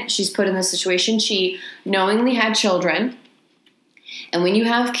parent. She's put in this situation. She knowingly had children. And when you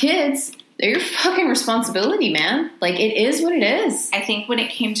have kids, they're your fucking responsibility, man. Like, it is what it is. I think when it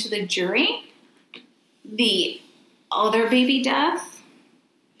came to the jury, the other baby death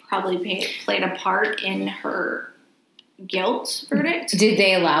probably played a part in her guilt verdict. Did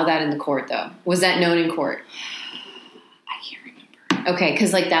they allow that in the court, though? Was that known in court? I can't remember. Okay,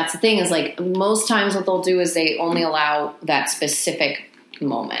 because, like, that's the thing is, like, most times what they'll do is they only allow that specific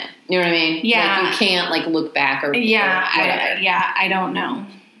moment. You know what I mean? Yeah. Like, you can't, like, look back or whatever. I don't know.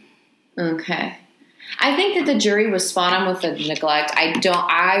 Okay. I think that the jury was spot on with the neglect.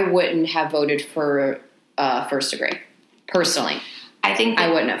 I wouldn't have voted for first degree, personally. I think I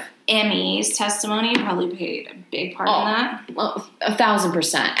wouldn't have. Emmy's testimony probably played a big part in that. Well,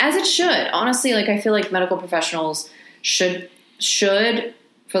 1,000%. As it should. Honestly, like, I feel like medical professionals should,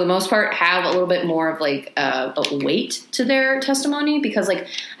 for the most part, have a little bit more of, like, a weight to their testimony because, like,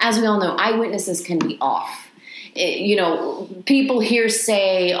 as we all know, eyewitnesses can be off. People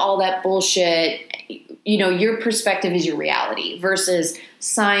hearsay, all that bullshit. Your perspective is your reality versus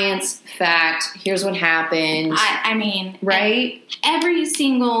science, fact, here's what happened. I mean, right? Every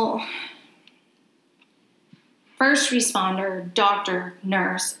single first responder, doctor,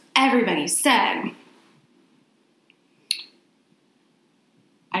 nurse, everybody said,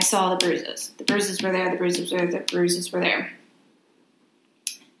 I saw the bruises. The bruises were there, the bruises were there, the bruises were there.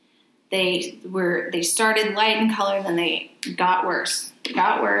 They started light in color, then they got worse. It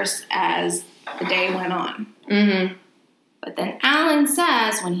got worse as the day went on. Mm-hmm. But then Alan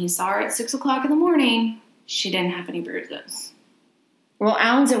says when he saw her at 6 o'clock in the morning, she didn't have any bruises. Well,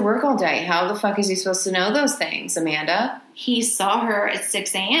 Alan's at work all day. How the fuck is he supposed to know those things, Amanda? He saw her at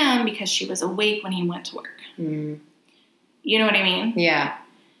 6 a.m. because she was awake when he went to work. Mm. You know what I mean? Yeah.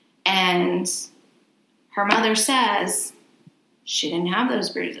 And her mother says she didn't have those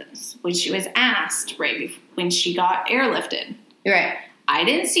bruises, which she was asked when she got airlifted. You're right. I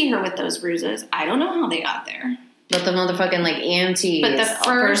didn't see her with those bruises. I don't know how they got there. But the motherfucking, like, EMTs, but the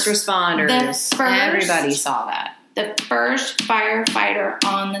first responders, everybody saw that. The first firefighter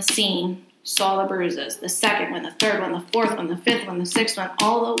on the scene saw the bruises. The second one, the third one, the fourth one, the fifth one, the sixth one,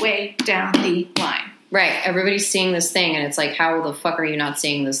 all the way down the line. Right. Everybody's seeing this thing, and it's like, how the fuck are you not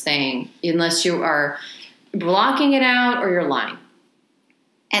seeing this thing? Unless you are blocking it out or you're lying.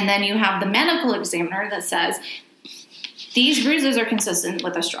 And then you have the medical examiner that says, these bruises are consistent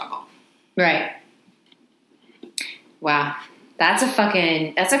with a struggle. Right. Wow. That's a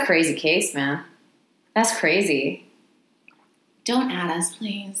crazy case, man. That's crazy. Don't add us,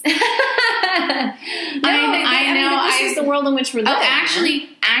 please. I know. This is the world in which we're living. Oh,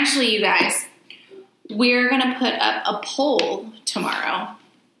 actually, you guys, we're going to put up a poll tomorrow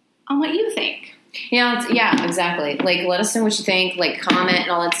on what you think. Yeah, exactly. Like, let us know what you think. Like, comment and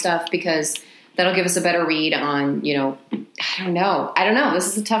all that stuff because that'll give us a better read on, I don't know. This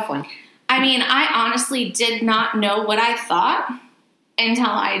is a tough one. I mean, I honestly did not know what I thought until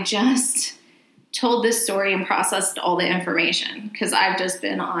I just told this story and processed all the information because I've just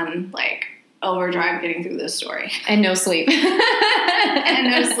been on, like, overdrive getting through this story. And no sleep. That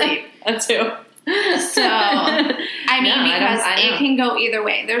too. So, because it can go either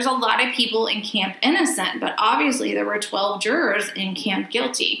way. There's a lot of people in Camp Innocent, but obviously there were 12 jurors in Camp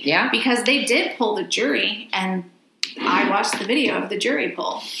Guilty. Yeah. Because they did poll the jury, and I watched the video of the jury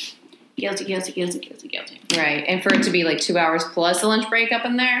poll. Guilty, guilty, guilty, guilty, guilty. Right. And for it to be like 2 hours plus a lunch break up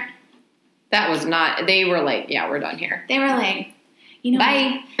in there, that was not, they were like, yeah, we're done here. They were like,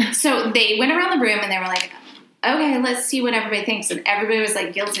 bye. So they went around the room and they were like, okay, let's see what everybody thinks. And everybody was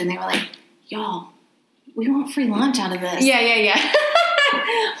like guilty. And they were like, y'all, we want free lunch out of this. Yeah.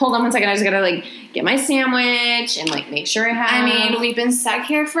 Hold on one second. I just gotta, like, get my sandwich and, like, make sure I have. I mean, we've been stuck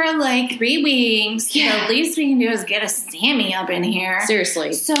here for, like, 3 weeks. Yeah. The least we can do is get a Sammy up in here.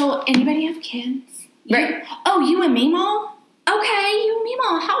 Seriously. So, anybody have kids? Right. You and Meemaw? Okay, you and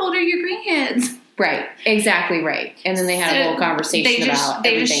Meemaw. How old are your grandkids? Right. Exactly right. And then they had a whole conversation about everything else.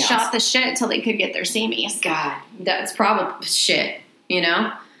 They just shot the shit until they could get their Sammys. God, that's probably shit,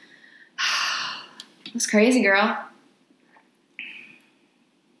 That's crazy, girl.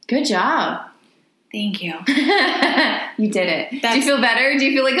 Good job. Thank you. You did it. Do you feel better? Do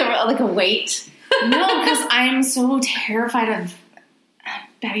you feel like a weight? No, because I'm so terrified of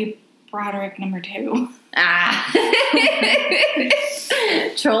Betty Broderick number 2.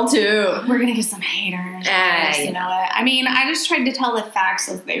 Troll 2. We're going to get some haters. You know it. I mean, I just tried to tell the facts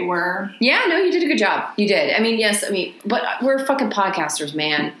as they were. Yeah, no, you did a good job. You did. But we're fucking podcasters,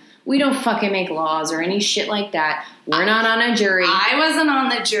 man. We don't fucking make laws or any shit like that. We're not on a jury. I wasn't on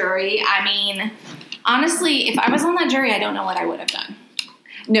the jury. I mean, honestly, if I was on that jury, I don't know what I would have done.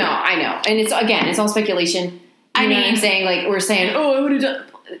 No, I know. And it's all speculation. You know what I'm saying? Like, we're saying, I would have done.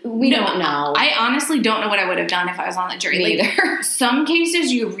 We don't know. I honestly don't know what I would have done if I was on the jury. Me either. Some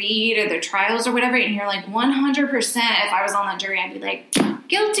cases you read or the trials or whatever, and you're like, 100%, if I was on that jury, I'd be like,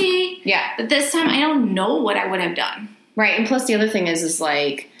 guilty. Yeah. But this time, I don't know what I would have done. Right. And plus the other thing is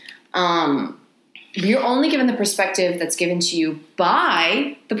like, you're only given the perspective that's given to you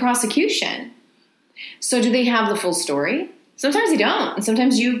by the prosecution. So do they have the full story? Sometimes you don't. And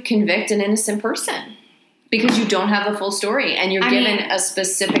sometimes you convict an innocent person because you don't have the full story and you're given a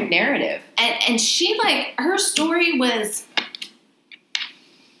specific narrative. And she, like, her story was,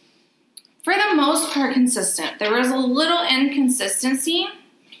 for the most part, consistent. There was a little inconsistency,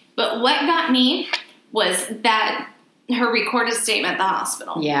 but what got me was that her recorded statement at the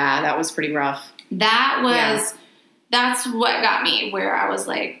hospital. Yeah, that was pretty rough. That's what got me, where I was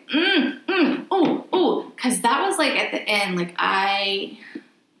like, because that was, like, at the end, like,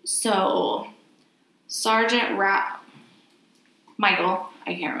 Sergeant Michael,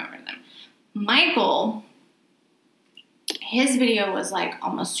 I can't remember them. Michael, his video was, like,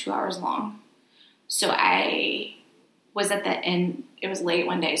 almost 2 hours long. So I was at the end, it was late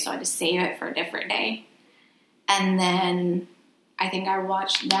one day, so I had to save it for a different day. And then I think I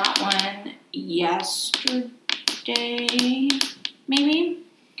watched that one yesterday, maybe.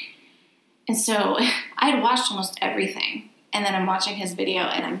 And so I had watched almost everything. And then I'm watching his video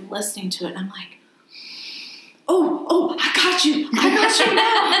and I'm listening to it and I'm like, oh, I got you now.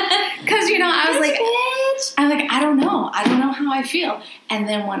 Because, I was like, I don't know how I feel. And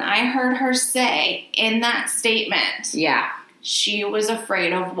then when I heard her say in that statement, she was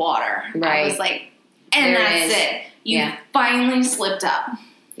afraid of water. Right. I was like, and that's it. You finally slipped up.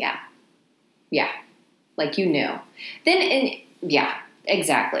 Yeah. Like you knew.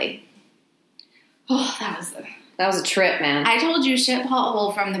 Exactly. Oh, that was a trip, man. I told you shit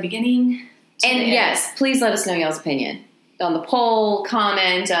pothole from the beginning. And yes, please let us know y'all's opinion. On the poll,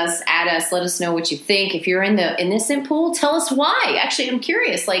 comment us, add us, let us know what you think. If you're in the innocent pool, tell us why. Actually, I'm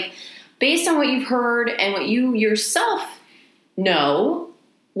curious, like, based on what you've heard and what you yourself know,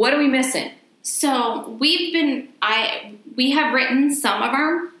 what are we missing? So we have written some of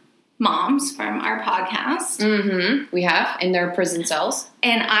our moms from our podcast. Mm-hmm. We have, in their prison cells.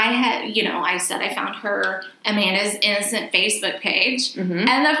 And I had, I said I found her Amanda's Innocent Facebook page. Mm-hmm.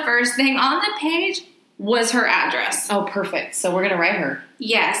 And the first thing on the page was her address. Oh, perfect. So we're going to write her.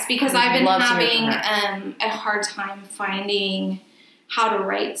 Yes, because I've been having a hard time finding how to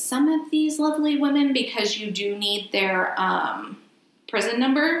write some of these lovely women because you do need their prison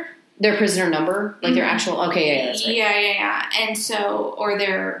number. Their prisoner number? Like their actual... Okay, yeah, that's right. Yeah. And so... Or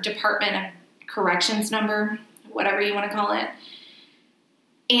their Department of Corrections number, whatever you want to call it.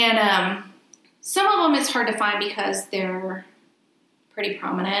 And some of them it's hard to find because they're pretty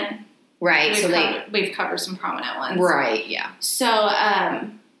prominent. Right. We've covered some prominent ones. Right, yeah. So,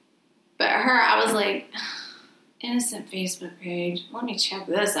 but her, I was like, innocent Facebook page. Let me check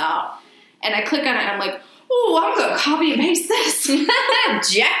this out. And I click on it and I'm like, oh, I'm going to copy and paste this.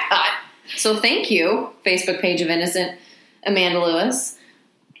 Jackpot. So thank you, Facebook page of Innocent Amanda Lewis.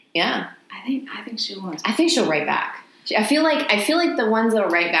 Yeah. I think she wants. I think she'll write back. I feel like the ones that'll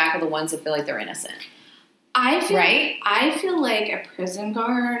write back are the ones that feel like they're innocent. I feel like a prison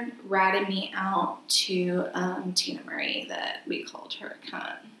guard ratted me out to Tina Marie that we called her a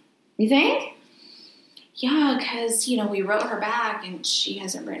cunt. You think? Yeah, because, we wrote her back and she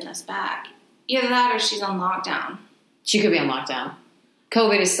hasn't written us back. Either that or she's on lockdown. She could be on lockdown.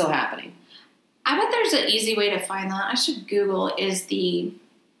 COVID is still happening. I bet there's an easy way to find that. I should Google, is the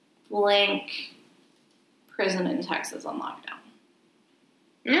blank prison in Texas on lockdown?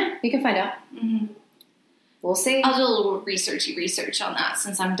 Yeah, you can find out. Mm-hmm. We'll see. I'll do a little research on that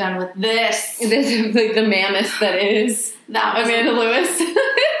since I'm done with this. The mammoth that is Amanda Lewis.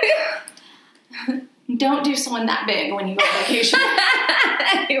 Don't do someone that big when you go on vacation.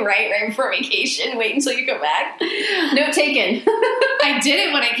 right before vacation. Wait until you come back. Note taken. I did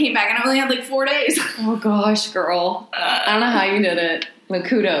it when I came back, and I only had like 4 days. Oh gosh, girl. I don't know how you did it. But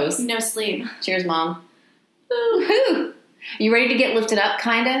kudos. No sleep. Cheers, Mom. Woo-hoo. You ready to get lifted up,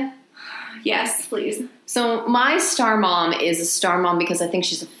 kinda? Yes, please. So my star mom is a star mom because I think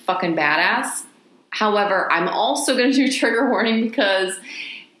she's a fucking badass. However, I'm also going to do trigger warning because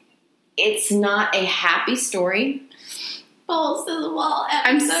it's not a happy story. Balls to the wall episode.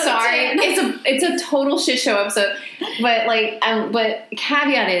 I'm sorry. 10. It's a total shit show episode. But but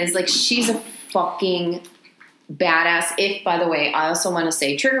caveat is she's a fucking badass. By the way, I also want to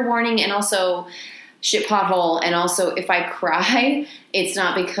say trigger warning and also shit pothole, and also if I cry, it's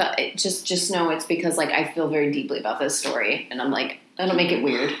not because just know it's because I feel very deeply about this story, and I'm like, that'll make it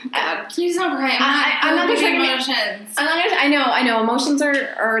weird. Please don't cry. I'm not gonna emotions. I know. Emotions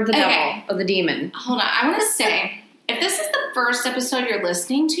are the devil or the demon. Hold on, I want to say, if this is the first episode you're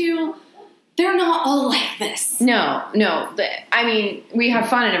listening to, they're not all like this. No. I mean, we have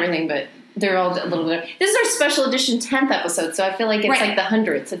fun and everything, but they're all a little bit. This is our special edition 10th episode, so I feel like it's like the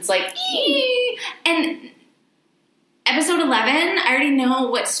 100th. It's like, and episode 11, I already know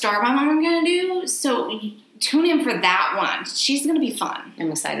what star mom I'm going to do, so tune in for that one. She's going to be fun.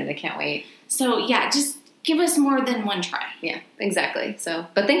 I'm excited. I can't wait. So, yeah, just give us more than one try. Yeah, exactly. So,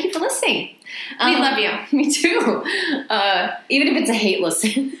 but thank you for listening. We love you. Me too. Even if it's a hate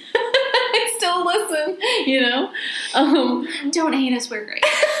listen, I still listen, you know? Don't hate us. We're great.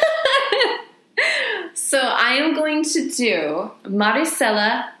 So I am going to do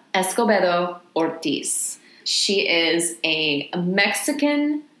Marisela Escobedo Ortiz. She is a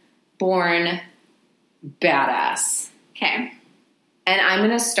Mexican-born badass. Okay. And I'm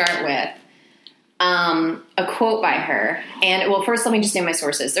going to start with a quote by her. And, well, first let me just name my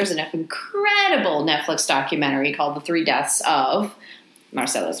sources. There's an incredible Netflix documentary called The Three Deaths of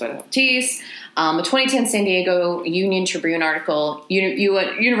Marisela Escobedo Ortiz. A 2010 San Diego Union Tribune article,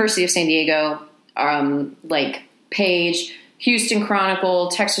 University of San Diego, page, Houston Chronicle,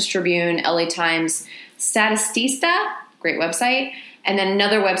 Texas Tribune, LA Times, Statistista, great website, and then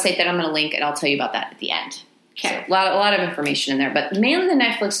another website that I'm going to link, and I'll tell you about that at the end. Okay. So a lot of information in there, but mainly the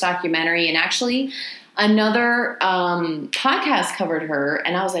Netflix documentary, and actually another podcast covered her,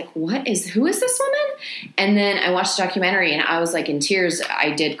 and I was like, who is this woman? And then I watched the documentary, and I was like in tears.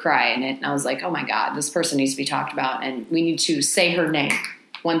 I did cry in it, and I was like, oh my God, this person needs to be talked about, and we need to say her name.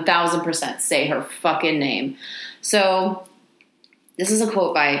 1000% say her fucking name. So this is a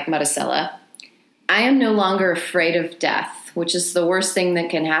quote by Marisela. I am no longer afraid of death, which is the worst thing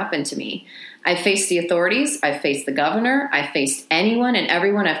that can happen to me. I faced the authorities. I faced the governor. I faced anyone and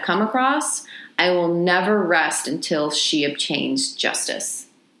everyone I've come across. I will never rest until she obtains justice.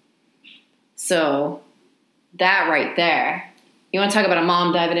 So that right there, you want to talk about a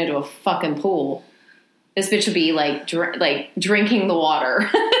mom diving into a fucking pool. This bitch would be like drinking the water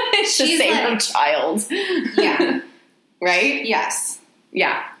to save her child. Yeah. Right? Yes.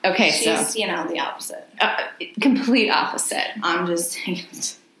 Yeah. Okay. She's, the opposite. Complete opposite. I'm just saying.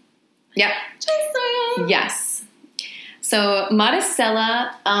 Yep. Just saying. Yes. So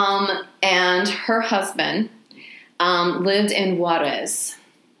Marisela and her husband lived in Juarez.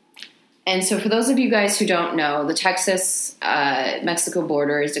 And so for those of you guys who don't know, the Texas-Mexico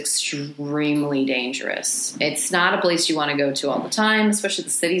border is extremely dangerous. It's not a place you want to go to all the time, especially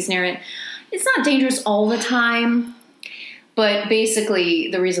the cities near it. It's not dangerous all the time, but basically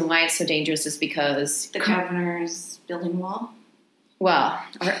the reason why it's so dangerous is because the governor's building a wall. Well,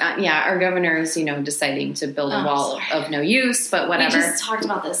 our governor is, deciding to build a wall of no use, but whatever. We just talked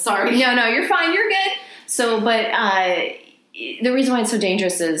about this. Sorry. No, you're fine. You're good. So, but the reason why it's so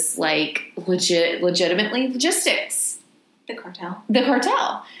dangerous is legitimately logistics. The cartel.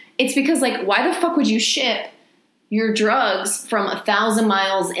 It's because why the fuck would you ship your drugs from 1,000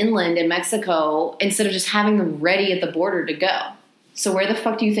 miles inland in Mexico instead of just having them ready at the border to go? So where the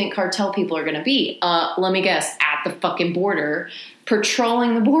fuck do you think cartel people are going to be? Let me guess, at the fucking border,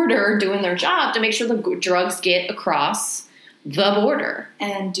 patrolling the border, doing their job to make sure the drugs get across the border.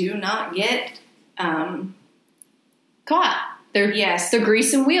 And do not get caught. They're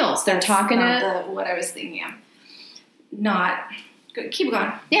greasing wheels. They're talking what I was thinking of. Not good. Keep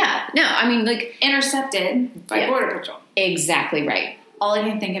going. Yeah. No, I mean intercepted by Border Patrol. Exactly right. All I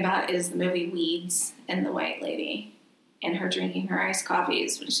can think about is the movie Weeds and the white lady and her drinking her iced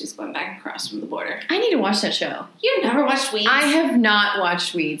coffees when she's going back across from the border. I need to watch that show. You've never watched Weeds? I have not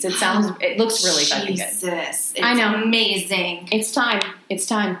watched Weeds. It looks really fucking good. Jesus. I know. Amazing. It's time.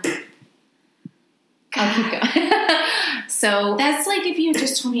 I'll keep going. So that's like if you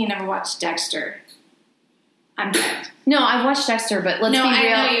just told me you never watched Dexter. I'm dead. No, I've watched Dexter, but let's be real. No,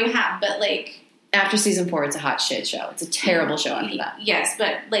 I know you have, but after season 4, it's a hot shit show. It's a terrible show after that. Yes,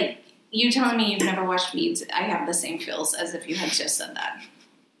 but you telling me you've never watched Weeds, I have the same feels as if you had just said that.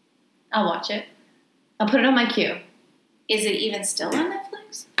 I'll watch it. I'll put it on my queue. Is it even still on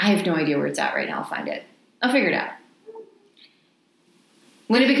Netflix? I have no idea where it's at right now. I'll find it. I'll figure it out.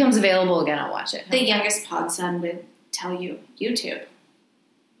 When it becomes available again, I'll watch it. The youngest pod son would tell you YouTube.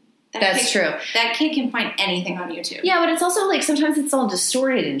 That's true. That kid can find anything on YouTube. Yeah, but it's also sometimes it's all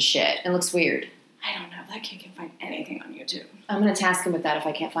distorted and shit and looks weird. I don't know. That kid can find anything on YouTube. I'm going to task him with that if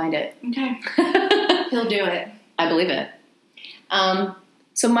I can't find it. Okay. He'll do it. I believe it.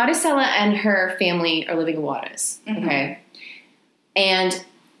 So Marisela and her family are living in Juarez. Mm-hmm. Okay. And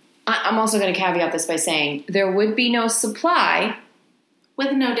I'm also going to caveat this by saying there would be no supply.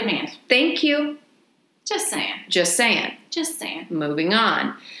 With no demand. Thank you. Just saying. Just saying. Just saying. Moving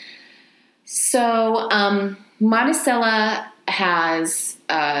on. So Marisela has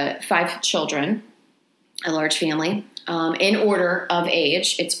 5 children, a large family. In order of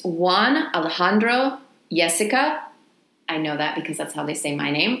age, it's Juan, Alejandro, Jessica, I know that because that's how they say my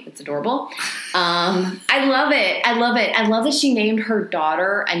name. It's adorable. I love it. I love it. I love that she named her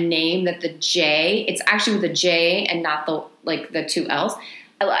daughter a name that the J, it's actually with a J and not the two L's.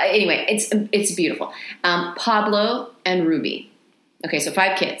 Anyway, it's beautiful. Pablo and Ruby. Okay, so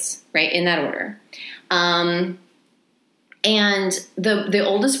 5 kids, right, in that order. And the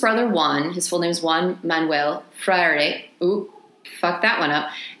oldest brother, Juan, his full name is Juan Manuel Freire. Ooh, fuck that one up.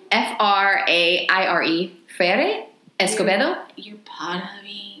 Fraire, Freire Escobedo. Your pod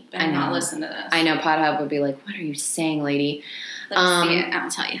hubby better I know. not listen to this. I know Podhub would be like, what are you saying, lady? Let me see it. I'll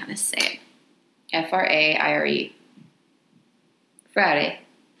tell you how to say it. Fraire. Freire.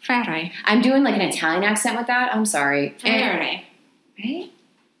 Freire. I'm doing like an Italian accent with that. I'm sorry. Freire. Right?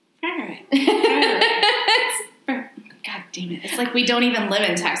 Freire. God damn it. It's like we don't even live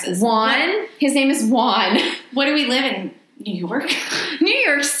in Texas. Juan. His name is Juan. What do we live in? New York? New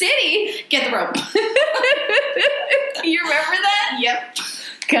York City. Get the rope. You remember that? Yep.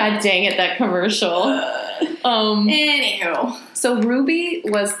 God dang it, that commercial. Anywho. So Ruby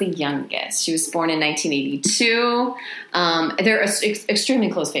was the youngest. She was born in 1982. They're an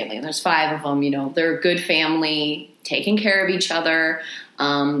extremely close family. There's 5 of them. You know, they're a good family, taking care of each other.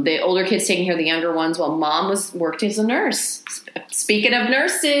 The older kids taking care of the younger ones while mom worked as a nurse. Speaking of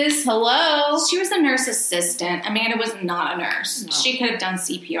nurses, hello. She was a nurse assistant. Amanda was not a nurse. No. She could have done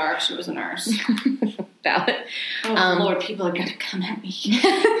CPR if she was a nurse. Valid. Oh, Lord, people are going to come at me.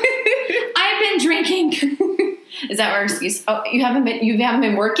 I've been drinking. Is that our excuse? Oh, you haven't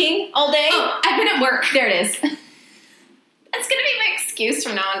been working all day? Oh, I've been at work. There it is. That's going to be my excuse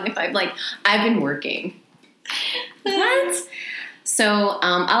from now on if I'm like, I've been working. What? So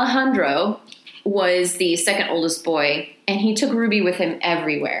Alejandro was the second oldest boy, and he took Ruby with him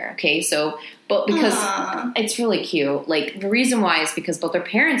everywhere. Okay, so but because it's really cute. Like the reason why is because both their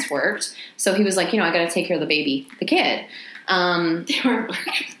parents worked, so he was like, I got to take care of the kid. They were at work.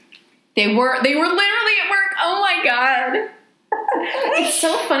 They were literally at work. Oh my god. It's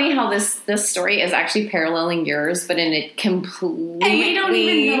so funny how this story is actually paralleling yours, but in a completely... And we don't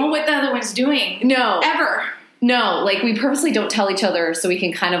even know what the other one's doing. No. Ever. No, like we purposely don't tell each other so we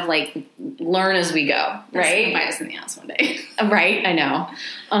can kind of like learn as we go, right? Bite us in the ass one day. Right, I know.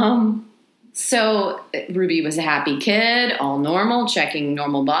 So Ruby was a happy kid, all normal, checking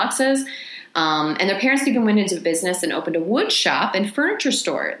normal boxes. And their parents even went into business and opened a wood shop and furniture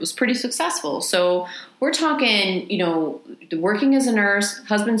store. It was pretty successful. So we're talking, working as a nurse,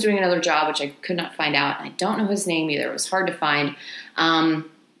 husband's doing another job, which I could not find out. I don't know his name either. It was hard to find.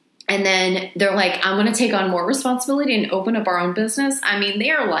 And then they're like, I'm going to take on more responsibility and open up our own business. I mean,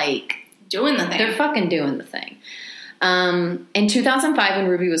 they're like... Doing the thing. They're fucking doing the thing. In 2005, when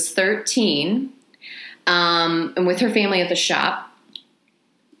Ruby was 13, and with her family at the shop,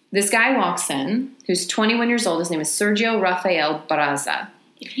 this guy walks in, who's 21 years old. His name is Sergio Rafael Barraza.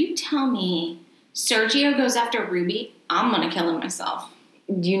 If you tell me Sergio goes after Ruby, I'm going to kill him myself.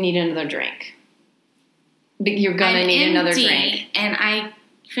 You need another drink. You're going to need another drink. And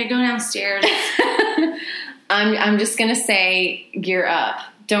if I go downstairs... I'm just going to say, gear up.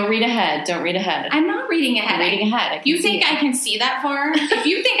 Don't read ahead. I'm not reading ahead. I'm reading ahead. You think I can see that far? If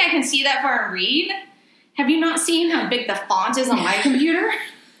you think I can see that far and read, have you not seen how big the font is on my computer?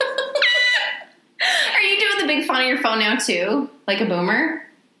 Are you doing the big font on your phone now too? Like a boomer?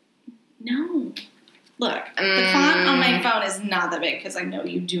 No. Look, the font on my phone is not that big because I know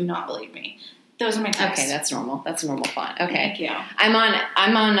you do not believe me. Those are my texts. Okay, that's normal. That's a normal font. Okay. Thank you.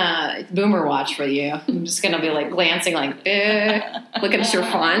 I'm on boomer watch for you. I'm just going to be like glancing like, looking at your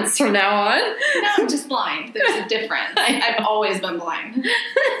fonts from now on. No, I'm just blind. There's a difference. I've always been blind.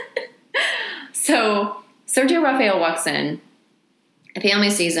 So Sergio Rafael walks in. The family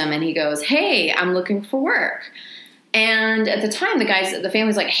sees him and he goes, hey, I'm looking for work. And at the time, the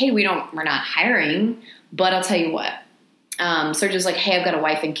family's like, hey, we're not hiring, but I'll tell you what. Sergio's like, hey, I've got a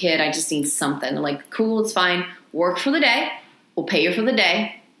wife and kid. I just need something. They're like, cool, it's fine. Work for the day. We'll pay you for the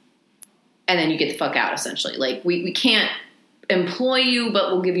day. And then you get the fuck out, essentially. Like, we can't employ you,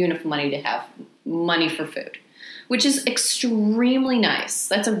 but we'll give you enough money to have money for food, which is extremely nice.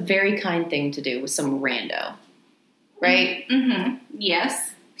 That's a very kind thing to do with some rando. Right? Mm-hmm.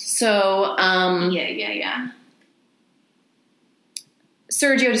 Yes. So, Yeah.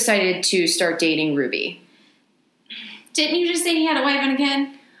 Sergio decided to start dating Ruby. Didn't you just say he had a wife and a kid?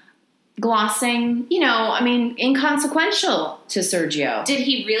 Glossing, inconsequential to Sergio. Did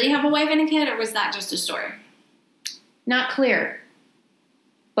he really have a wife and a kid, or was that just a story? Not clear.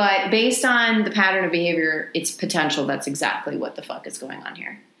 But based on the pattern of behavior, it's potential that's exactly what the fuck is going on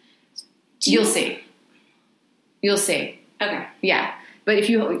here. You'll see. Okay. Yeah. But if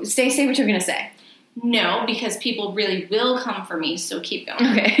you say what you're going to say. No, because people really will come for me, so keep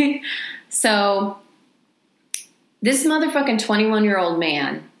going. Okay. So this motherfucking 21-year-old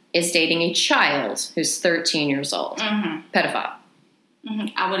man is dating a child who's 13 years old. Mm-hmm. Pedophile. Mm-hmm.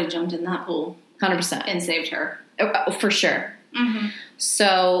 I would have jumped in that pool 100%. and saved her. Oh, for sure. Mm-hmm.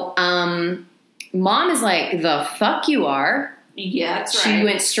 So mom is like, the fuck you are. Yeah, that's right. She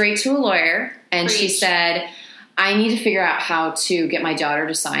went straight to a lawyer and she Preach. said, I need to figure out how to get my daughter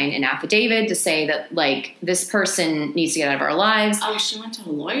to sign an affidavit to say that, like, this person needs to get out of our lives. Oh, she went to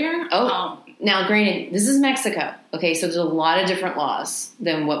a lawyer? Oh. Now, granted, this is Mexico. Okay, so there's a lot of different laws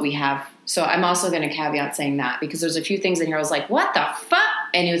than what we have. So I'm also going to caveat saying that because there's a few things in here I was like, what the fuck?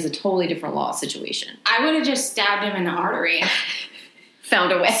 And it was a totally different law situation. I would have just stabbed him in the artery.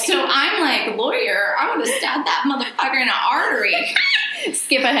 Found a way. So I'm like, lawyer, I would have stabbed that motherfucker in the artery.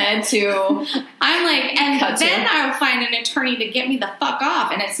 Skip ahead to... I'm like, and Cut then to. I'll find an attorney to get me the fuck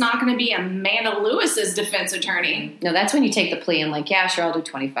off, and it's not going to be Amanda Lewis's defense attorney. No, that's when you take the plea and like, yeah, sure, I'll do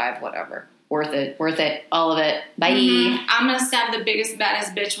 25, whatever. Worth it, all of it. Bye. Mm-hmm. I'm going to stab the biggest,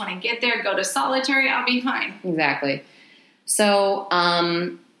 baddest bitch when I get there, go to solitary, I'll be fine. Exactly. So,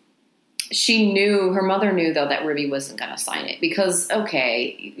 her mother knew though that Ruby wasn't going to sign it because,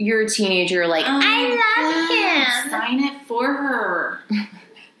 okay, you're a teenager, like, I love him. Sign it for her.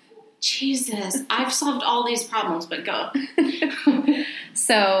 Jesus, I've solved all these problems, but go.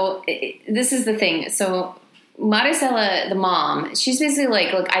 So, this is the thing. So, Maricela, the mom, she's basically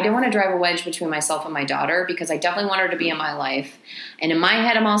like, look, I don't want to drive a wedge between myself and my daughter because I definitely want her to be in my life. And in my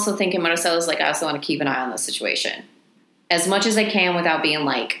head, I'm also thinking Maricela's like, I also want to keep an eye on this situation as much as I can without being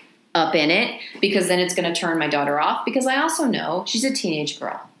like up in it because then it's going to turn my daughter off because I also know she's a teenage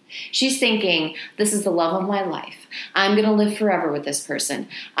girl. She's thinking, this is the love of my life. I'm going to live forever with this person.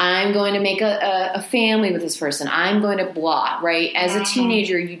 I'm going to make a family with this person. I'm going to blah, right? As a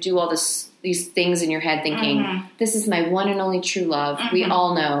teenager, you do all these things in your head thinking, this is my one and only true love. We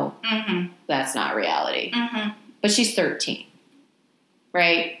all know that's not reality. But she's 13,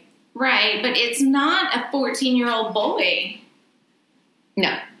 right? Right, but it's not a 14-year-old boy.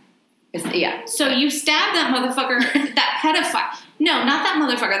 No. Yeah. So you stab that motherfucker, that pedophile. No, not that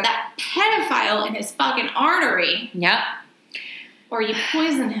motherfucker. That pedophile in his fucking artery. Yep. Or you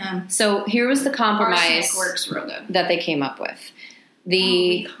poison him. So here was the compromise Arsenic works real good. that they came up with.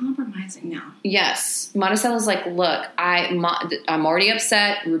 We're compromising now. Yes. Maricela's like, look, I'm already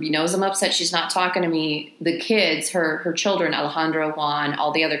upset. Ruby knows I'm upset. She's not talking to me. The kids, her children, Alejandro, Juan,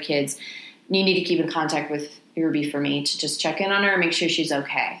 all the other kids, you need to keep in contact with Ruby for me to just check in on her and make sure she's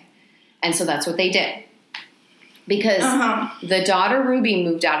okay. And so that's what they did. Because the daughter, Ruby,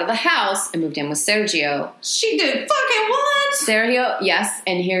 moved out of the house and moved in with Sergio. She did fucking what? Sergio, yes,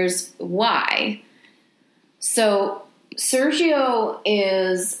 and here's why. So Sergio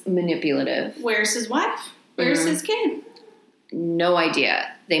is manipulative. Where's his wife? Where's his kid? No idea.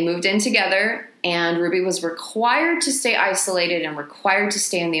 They moved in together, and Ruby was required to stay isolated and required to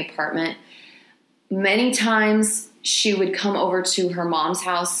stay in the apartment. Many times she would come over to her mom's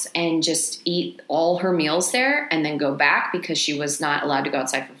house and just eat all her meals there and then go back because she was not allowed to go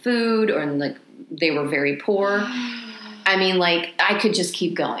outside for food or like they were very poor. I mean, like, I could just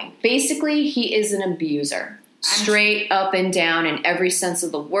keep going. Basically, he is an abuser. Straight up and down in every sense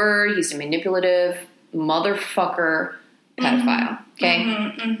of the word. He's a manipulative motherfucker pedophile.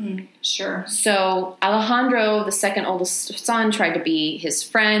 Okay? Sure. So Alejandro, the second oldest son, tried to be his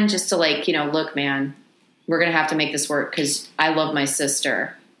friend just to like, look, man, we're going to have to make this work because I love my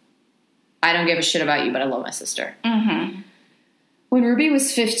sister. I don't give a shit about you, but I love my sister. When Ruby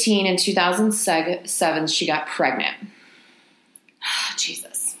was 15 in 2007, she got pregnant.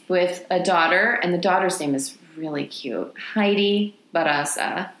 Jesus. With a daughter, and the daughter's name is really cute. Heidi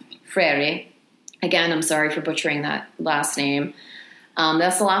Barraza Freire. Again, I'm sorry for butchering that last name.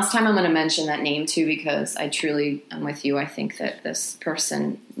 That's the last time I'm going to mention that name, too, because I truly am with you. I think that this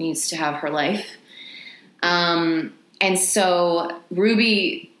person needs to have her life. And so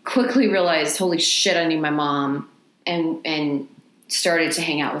Ruby quickly realized, holy shit, I need my mom, and started to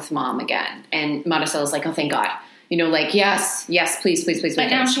hang out with mom again. And Maricela's like, oh, thank God. Yes, please. But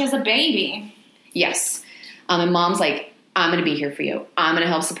now she has a baby. Yes. And mom's like, I'm going to be here for you. I'm going to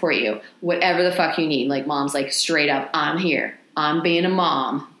help support you. Whatever the fuck you need. Like, mom's like, straight up, I'm here. I'm being a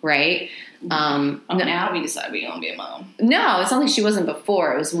mom, right? Now we decide we don't be a mom. No, it's not like she wasn't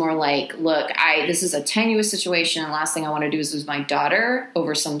before. It was more like, look, this is a tenuous situation. And last thing I want to do is lose my daughter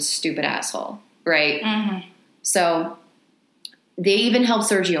over some stupid asshole, right? So they even helped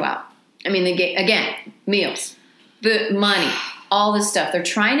Sergio out. I mean, they get, again, meals, the money, all this stuff. They're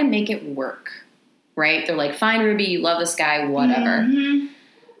trying to make it work, right? They're like, fine, Ruby, you love this guy, whatever.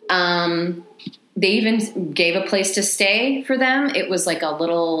 they even gave a place to stay for them. It was like a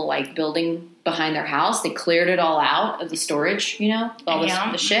little like building behind their house. They cleared it all out of the storage, all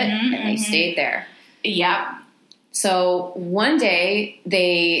the shit, and they stayed there. Yep. So one day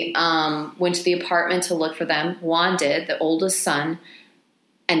they went to the apartment to look for them. Juan did, the oldest son,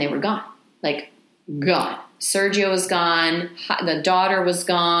 and they were gone. Like, gone. Sergio was gone, the daughter was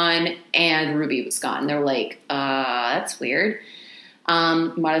gone, and Ruby was gone. They're like, that's weird.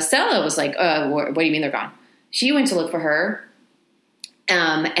 Maricela was like, what do you mean they're gone? She went to look for her.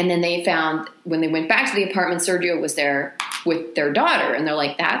 And then they found, when they went back to the apartment, Sergio was there with their daughter. And they're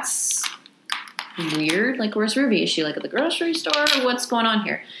like, that's weird. Like, where's Ruby? Is she like at the grocery store? What's going on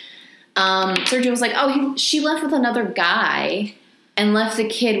here? Sergio was like, she left with another guy and left the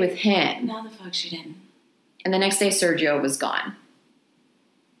kid with him. No, the fuck she didn't. And the next day, Sergio was gone.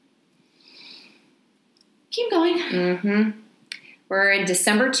 Keep going. Mm-hmm. We're in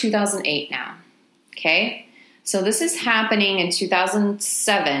December 2008 now. Okay? So this is happening in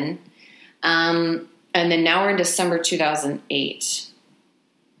 2007. And then now we're in December 2008.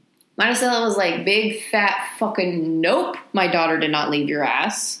 Maricela was like, big, fat, fucking nope. My daughter did not leave your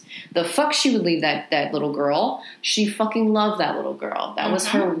ass. The fuck she would leave that little girl. She fucking loved that little girl. That was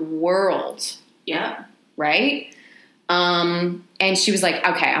her world. Yeah. Right? And she was like,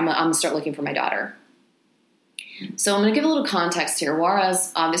 okay, I'm gonna start looking for my daughter. So I'm gonna give a little context here.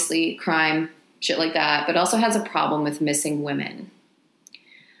 Juarez, obviously, crime, shit like that, but also has a problem with missing women.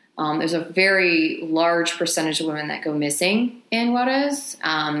 There's a very large percentage of women that go missing in Juarez.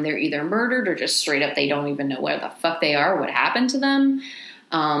 They're either murdered or just straight up they don't even know where the fuck they are, what happened to them.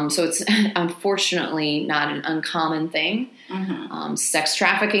 So it's unfortunately not an uncommon thing. Sex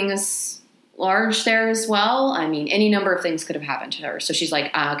trafficking is large there as well. I mean, any number of things could have happened to her. So she's like,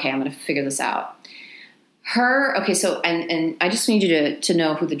 okay, I'm going to figure this out. And I just need you to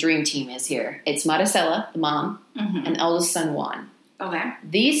know who the dream team is here. It's Maricela, the mom, and eldest son Juan. Okay.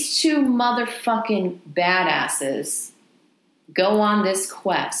 These two motherfucking badasses go on this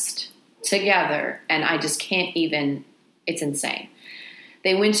quest together, and I just can't even, it's insane.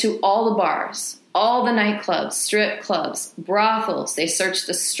 They went to all the bars, all the nightclubs, strip clubs, brothels. They searched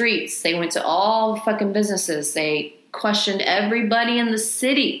the streets. They went to all the fucking businesses. They questioned everybody in the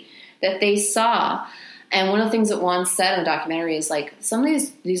city that they saw. And one of the things that Juan said in the documentary is like, some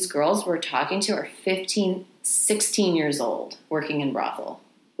of these girls we're talking to are 15, 16 years old working in brothel.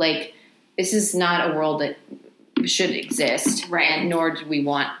 Like, this is not a world that should exist. Right. And nor do we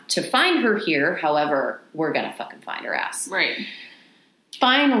want to find her here. However, we're going to fucking find her ass. Right.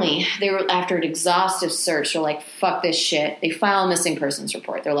 Finally, they were, after an exhaustive search, they're like, fuck this shit. They file a missing persons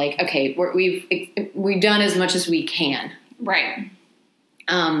report. They're like, okay, we've done as much as we can. Right.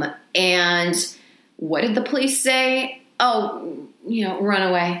 And what did the police say? Oh, run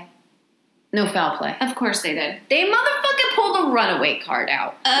away. No foul play. Of course they did. They motherfucking pulled the runaway card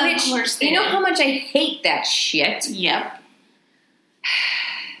out. Of course they did. You know how much I hate that shit? Yep.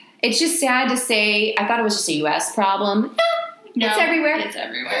 It's just sad to say, I thought it was just a U.S. problem. No, it's everywhere. It's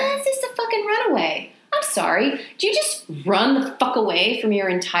everywhere. It's just a fucking runaway. I'm sorry. Do you just run the fuck away from your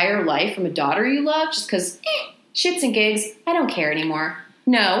entire life from a daughter you love just because, shits and gigs, I don't care anymore?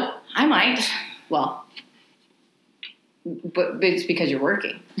 No. I might. Well, but it's because you're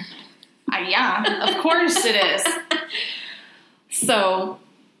working. Yeah, of course it is. So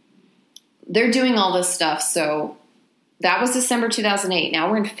they're doing all this stuff. So that was December 2008. Now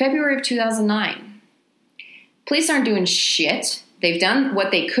we're in February of 2009. Police aren't doing shit. They've done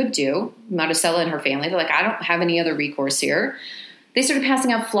what they could do. Maricela and her family, they're like, I don't have any other recourse here. They started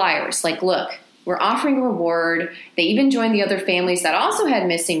passing out flyers like, look, we're offering a reward. They even joined the other families that also had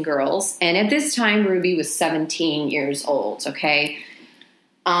missing girls. And at this time, Ruby was 17 years old, okay?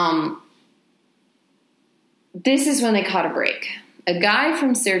 This is when they caught a break. A guy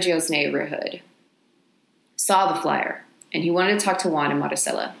from Sergio's neighborhood saw the flyer, and he wanted to talk to Juan and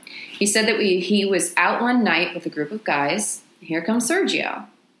Maricela. He said that he was out one night with a group of guys. Here comes Sergio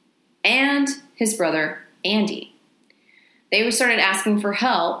and his brother, Andy. They started asking for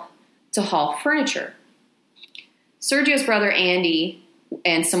help to haul furniture. Sergio's brother, Andy,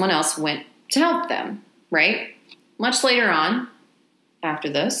 and someone else went to help them, right? Much later on, after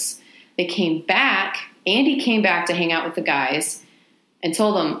this, they came back. Andy came back to hang out with the guys and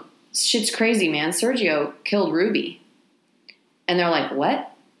told them, shit's crazy, man. Sergio killed Ruby. And they're like,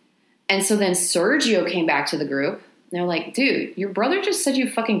 what? And so then Sergio came back to the group. And they're like, dude, your brother just said you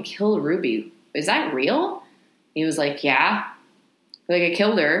fucking killed Ruby. Is that real? He was like, yeah. Like, I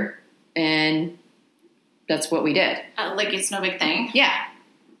killed her. And that's what we did. Like, it's no big thing? Yeah.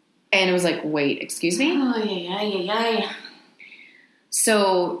 And it was like, wait, excuse me? Oh, yeah.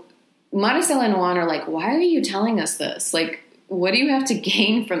 So Maricela and Juan are like, why are you telling us this? Like, what do you have to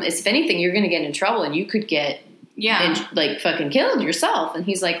gain from this? If anything, you're going to get in trouble and you could get fucking killed yourself. And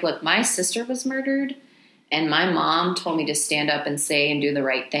he's like, look, my sister was murdered and my mom told me to stand up and say and do the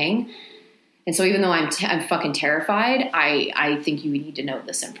right thing. And so even though I'm fucking terrified, I think you need to know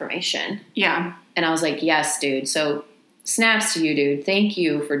this information. Yeah. And I was like, yes, dude. So snaps to you, dude. Thank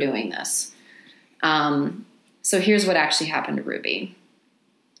you for doing this. So here's what actually happened to Ruby.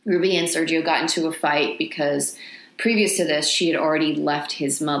 Ruby and Sergio got into a fight because previous to this, she had already left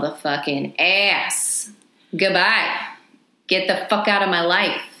his motherfucking ass. Goodbye. Get the fuck out of my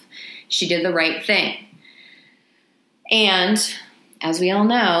life. She did the right thing. And as we all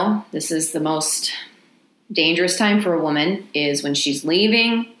know, this is the most dangerous time for a woman is when she's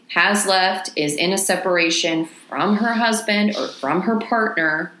leaving, has left, is in a separation from her husband or from her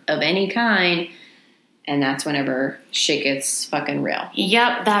partner of any kind. And that's whenever shit gets fucking real.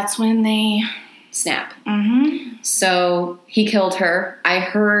 Yep, that's when they snap. Mm-hmm. So he killed her. I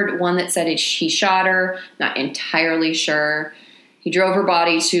heard one that said he shot her. Not entirely sure. He drove her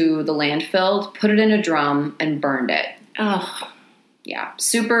body to the landfill, put it in a drum, and burned it. Ugh. Yeah.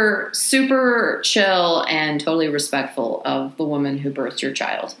 Super, super chill and totally respectful of the woman who birthed your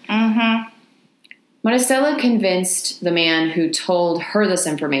child. Mm-hmm. Maricela convinced the man who told her this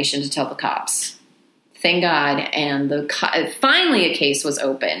information to tell the cops. Thank God. And finally a case was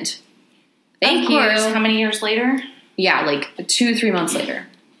opened. Thank you. Of course. How many years later? Yeah, like 2-3 months later.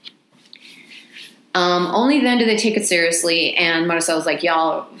 Only then did they take it seriously. And Maricela was like,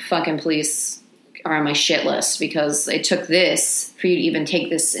 y'all fucking police are on my shit list because it took this for you to even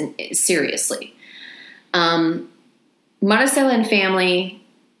take this seriously. Maricela and family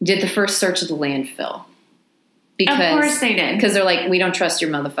did the first search of the landfill. Because, of course they did. Because they're like, we don't trust your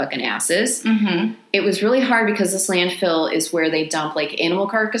motherfucking asses. Mm-hmm. It was really hard because this landfill is where they dump, like, animal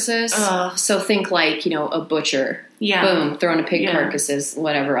carcasses. Ugh. So think, like, you know, a butcher. Yeah. Boom, throwing a pig carcasses,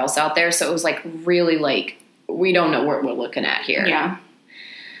 whatever else out there. So it was, like, really, like, we don't know what we're looking at here. Yeah.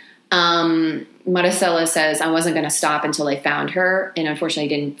 Maricela says, I wasn't going to stop until they found her. And unfortunately,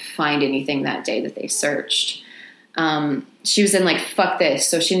 didn't find anything that day that they searched. She was in like, fuck this.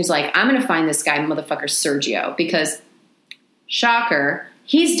 So she was like, I'm going to find this guy, motherfucker Sergio, because shocker,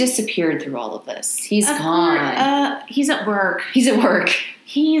 he's disappeared through all of this. He's gone. He's at work. He's at work.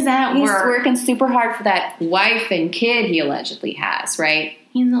 He's He's working super hard for that wife and kid he allegedly has, right?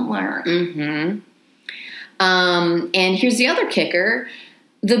 He's at work. Mm-hmm. And here's the other kicker.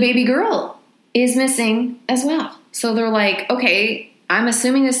 The baby girl is missing as well. So they're like, okay, I'm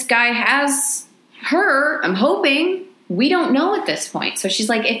assuming this guy has her. I'm hoping. We don't know at this point. So she's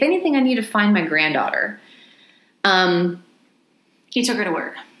like, if anything, I need to find my granddaughter. He took her to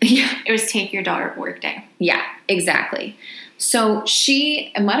work. Yeah. It was take your daughter to work day. Yeah, exactly. So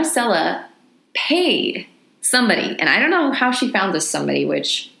Maricela paid somebody, and I don't know how she found this somebody,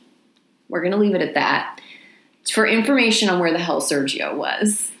 which we're going to leave it at that, for information on where the hell Sergio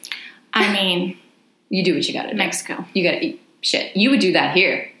was. I mean, you do what you got to do. Mexico. You got to shit. You would do that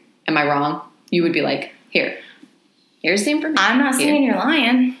here. Am I wrong? You would be like, here's the information. I'm not saying you're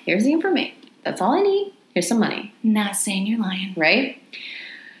lying. Here's the information. That's all I need. Here's some money. Not saying you're lying. Right?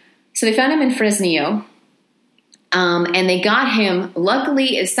 So they found him in Fresnillo. And they got him,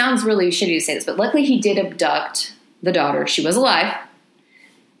 luckily, it sounds really shitty to say this, but luckily he did abduct the daughter. She was alive.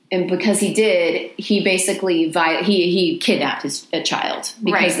 And because he did, he basically, he kidnapped a child.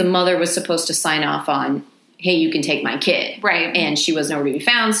 Because the mother was supposed to sign off on, hey, you can take my kid. Right. And she was nowhere to be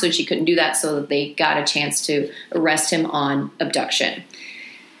found, so she couldn't do that, so that they got a chance to arrest him on abduction.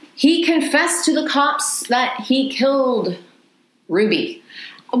 He confessed to the cops that he killed Ruby.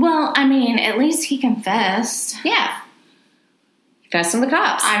 Well, I mean, at least he confessed. Yeah. Confessed to the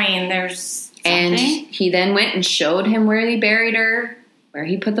cops. I mean, there's something. And he then went and showed him where they buried her, where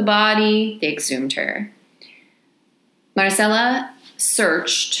he put the body. They exhumed her. Maricela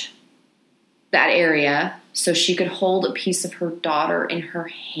searched that area so she could hold a piece of her daughter in her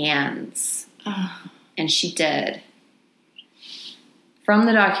hands. And she did. From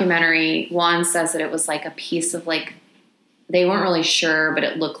the documentary, Juan says that it was like a piece of like, they weren't really sure, but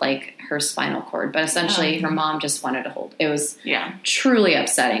it looked like her spinal cord. But essentially, her mom just wanted to hold. It was truly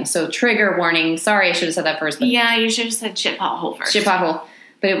upsetting. So trigger warning. Sorry, I should have said that first. But yeah, you should have said shit pothole first. Shit pothole.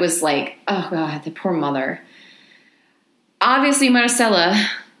 But it was like, oh God, the poor mother. Obviously, Maricela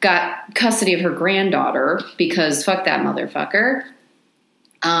got custody of her granddaughter because fuck that motherfucker.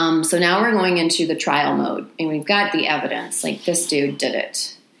 So now we're going into the trial mode, and we've got the evidence. Like, this dude did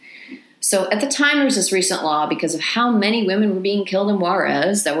it. So at the time, there was this recent law because of how many women were being killed in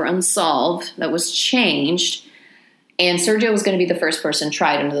Juarez that were unsolved, that was changed. And Sergio was going to be the first person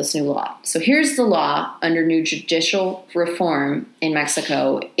tried under this new law. So here's the law under new judicial reform in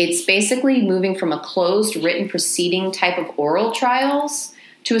Mexico. It's basically moving from a closed written proceeding type of oral trials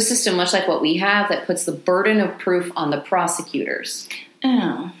to a system much like what we have that puts the burden of proof on the prosecutors.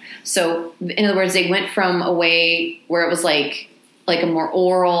 Oh. So in other words, they went from a way where it was like a more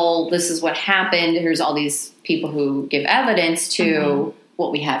oral, this is what happened, here's all these people who give evidence, to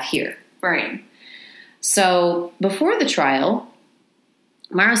what we have here. Right. So before the trial,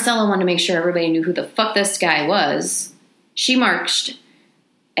 Maricela wanted to make sure everybody knew who the fuck this guy was. She marched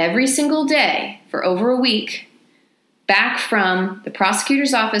every single day for over a week back from the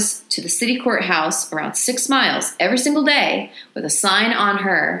prosecutor's office to the city courthouse, around 6 miles, every single day, with a sign on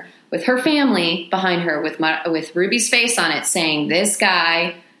her, with her family behind her, with Ruby's face on it, saying, this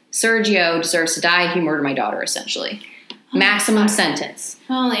guy, Sergio, deserves to die. He murdered my daughter, essentially. Maximum sentence.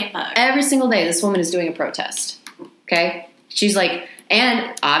 Holy fuck. Every single day, this woman is doing a protest. Okay? She's like,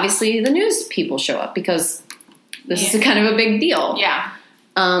 and obviously the news people show up because this is kind of a big deal. Yeah.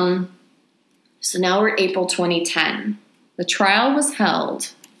 So now we're April 2010. The trial was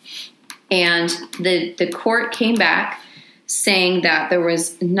held, and the court came back saying that there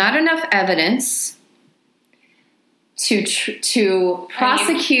was not enough evidence to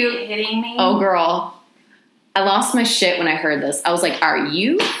prosecute. Are you kidding me? Oh, girl. I lost my shit when I heard this. I was like, are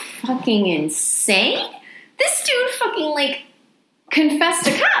you fucking insane? This dude fucking, confessed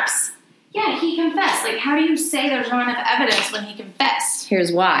to cops. Yeah, he confessed. How do you say there's not enough evidence when he confessed?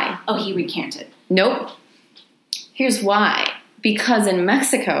 Here's why. Oh, he recanted. Nope. Here's why. Because in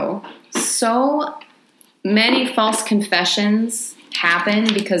Mexico, so many false confessions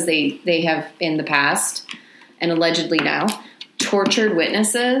happen because they have in the past, and allegedly now, tortured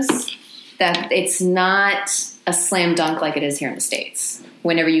witnesses, that it's not a slam dunk like it is here in the States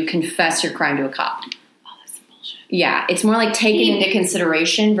whenever you confess your crime to a cop. Oh, that's some bullshit. Yeah, it's more like taken into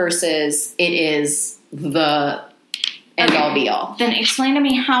consideration versus it is the end all be all. Then explain to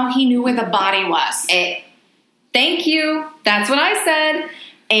me how he knew where the body was. Thank you. That's what I said.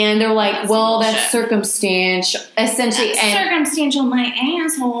 And they're like, that's that's circumstantial. Essentially. That's circumstantial, my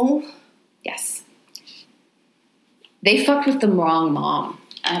asshole. Yes. They fucked with the wrong mom.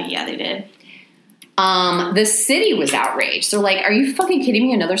 Yeah, they did. The city was outraged. They're like, are you fucking kidding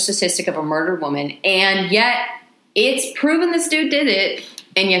me? Another statistic of a murdered woman. And yet it's proven this dude did it.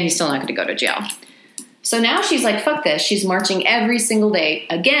 And yet he's still not going to go to jail. So now she's like, fuck this. She's marching every single day.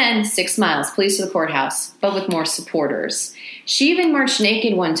 Again, 6 miles, police to the courthouse, but with more supporters. She even marched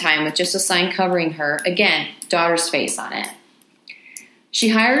naked one time with just a sign covering her. Again, daughter's face on it. She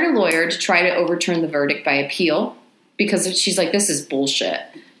hired a lawyer to try to overturn the verdict by appeal because she's like, this is bullshit.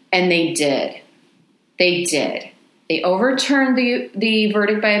 And they did. They did. They overturned the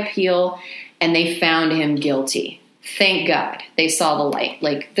verdict by appeal and they found him guilty. Thank God. They saw the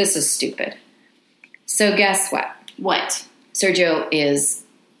light. This is stupid. So guess what? What? Sergio is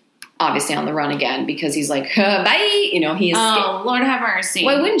obviously on the run again because he's like, bye. He is. Oh, Lord have mercy.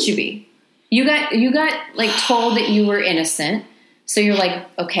 Why wouldn't you be? You got told that you were innocent. So you're like,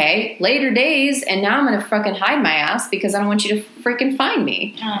 okay, later days, and now I'm going to fucking hide my ass because I don't want you to freaking find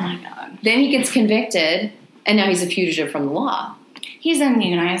me. Oh my God. Then he gets convicted, and now he's a fugitive from the law. He's in the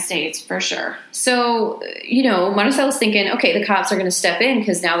United States, for sure. So, Maricela's thinking, okay, the cops are going to step in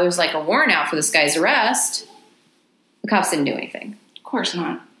because now there's a warrant out for this guy's arrest. The cops didn't do anything. Of course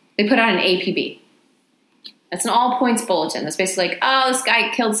not. They put out an APB. That's an all-points bulletin. That's basically this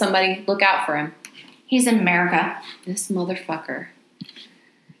guy killed somebody. Look out for him. He's in America. This motherfucker.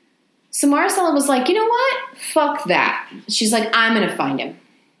 So Maricela was like, you know what? Fuck that. She's like, I'm going to find him.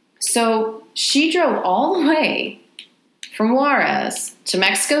 So she drove all the way from Juarez to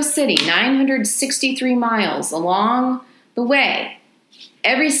Mexico City, 963 miles along the way.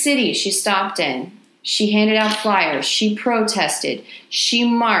 Every city she stopped in, she handed out flyers. She protested. She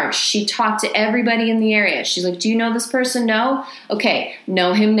marched. She talked to everybody in the area. She's like, do you know this person? No? Okay,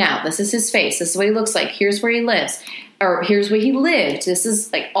 know him now. This is his face. This is what he looks like. Here's where he lives. Or here's where he lived. This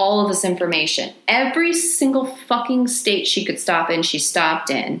is all of this information. Every single fucking state she could stop in, she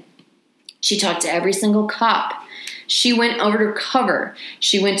stopped in. She talked to every single cop. She went over to cover.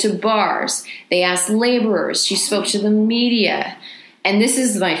 She went to bars. They asked laborers. She spoke to the media. And this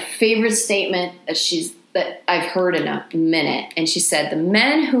is my favorite statement that I've heard in a minute. And she said, the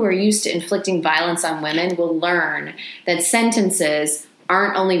men who are used to inflicting violence on women will learn that sentences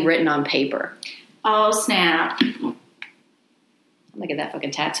aren't only written on paper. Oh, snap. I'm going to get that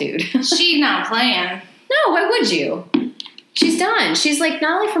fucking tattooed. She's not playing. No, why would you? She's done. She's like,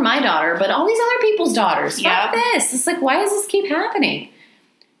 not only for my daughter, but all these other people's daughters. Yep. Fuck this. It's like, why does this keep happening?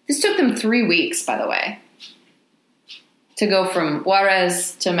 This took them 3 weeks, by the way. to go from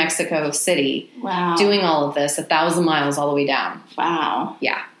Juarez to Mexico City, Wow. doing all of this 1,000 miles all the way down. Wow.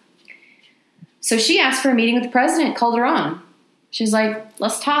 Yeah. So she asked for a meeting with the president, Calderon. She's like,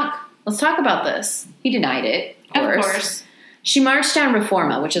 let's talk. Let's talk about this. He denied it, of course. She marched down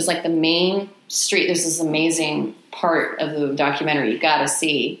Reforma, which is like the main street. There's this amazing part of the documentary you gotta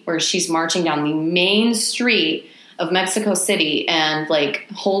see, where she's marching down the main street of Mexico City and like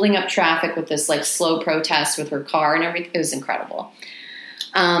holding up traffic with this like slow protest with her car and everything. It was incredible.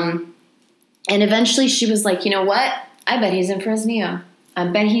 And eventually she was like, you know what? I bet he's in Fresnillo. I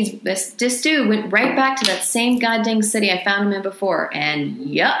bet this dude went right back to that same goddamn city I found him in before. And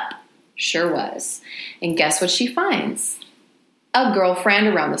yup, sure was. And guess what she finds? A girlfriend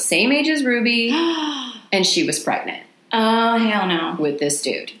around the same age as Ruby, and she was pregnant. Oh, hell no. With this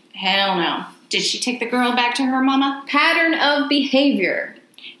dude. Hell no. Did she take the girl back to her mama? Pattern of behavior.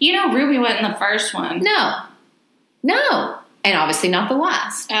 You know Ruby wasn't the first one. No. And obviously not the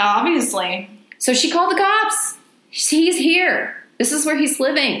last. Obviously. So she called the cops. He's here. This is where he's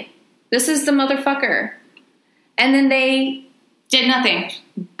living. This is the motherfucker. And then they did nothing.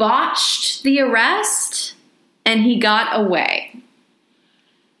 Botched the arrest, and he got away.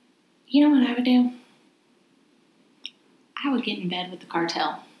 You know what I would do? I would get in bed with the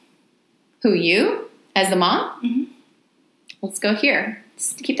cartel. Who, you? As the mom? Mm-hmm. Let's go here.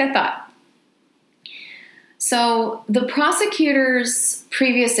 Just keep that thought. So the prosecutors,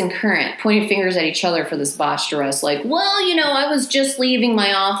 previous and current, pointed fingers at each other for this botched arrest. Like, well, you know, I was just leaving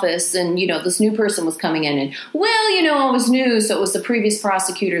my office and, you know, this new person was coming in. And, well, you know, I was new, so it was the previous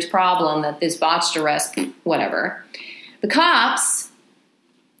prosecutor's problem that this botched arrest, whatever. The cops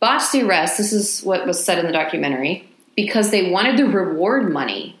botched the arrest. This is what was said in the documentary. Because they wanted the reward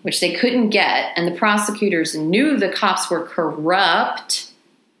money, which they couldn't get. And the prosecutors knew the cops were corrupt.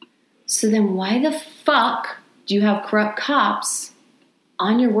 So then why the fuck do you have corrupt cops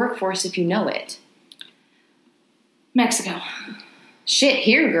on your workforce if you know it? Mexico. Shit,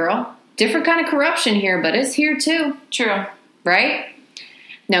 here, girl. Different kind of corruption here, but it's here too. True. Right?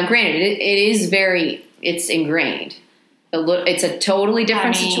 Now, granted, it's ingrained. It's a totally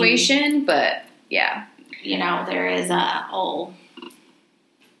different situation, but yeah. You know, there is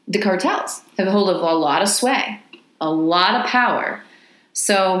the cartels have a hold of a lot of sway, a lot of power.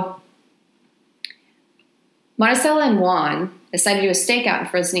 So Maricela and Juan decided to do a stakeout in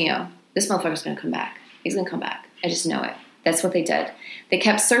Fresnillo. This motherfucker's going to come back. He's going to come back. I just know it. That's what they did. They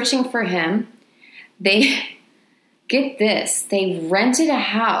kept searching for him. They, get this, they rented a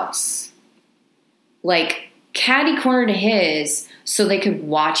house, like catty corner to his, so they could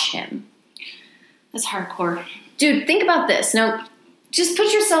watch him. That's hardcore. Dude, think about this. Now, just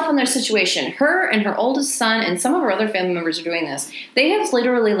put yourself in their situation. Her and her oldest son and some of her other family members are doing this. They have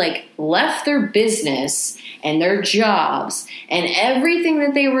literally, like, left their business and their jobs and everything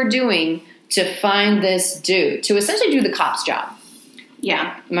that they were doing to find this dude, to essentially do the cop's job.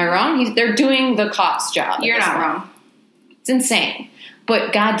 Yeah. Am I wrong? They're doing the cop's job. You're not wrong. It's insane.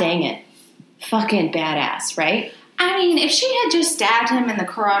 But god dang it. Fucking badass, right? I mean, if she had just stabbed him in the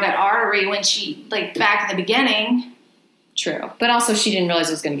carotid artery when she, like, back in the beginning. True. But also she didn't realize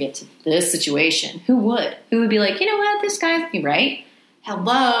it was going to get to this situation. Who would? Who would be like, you know what, this guy's, right?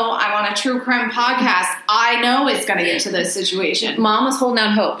 Hello, I'm on a true crime podcast. I know it's going to get to this situation. Mom was holding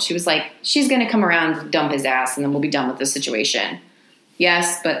out hope. She was like, she's going to come around and dump his ass and then we'll be done with this situation.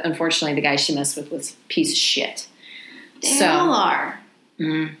 Yes, but unfortunately the guy she messed with was a piece of shit. They all are.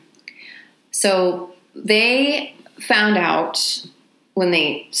 Mm-hmm. So they found out when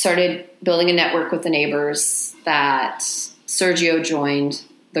they started building a network with the neighbors that Sergio joined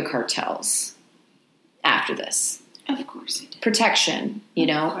the cartels after this. Of course he did. Protection, you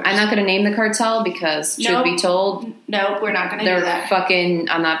know. I'm not going to name the cartel because, truth be told... Nope, we're not going to do that. Fucking...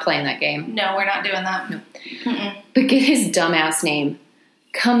 I'm not playing that game. No, we're not doing that. No. But get his dumbass name.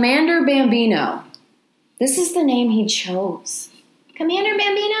 Commander Bambino. This is the name he chose. Commander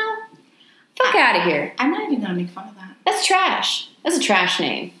Bambino? Fuck out of here. I'm not even going to make fun of that. That's trash. That's a trash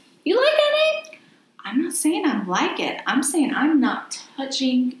name. You like that name? I'm not saying I like it. I'm saying I'm not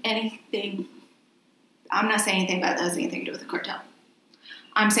touching anything. I'm not saying anything that has anything to do with the cartel.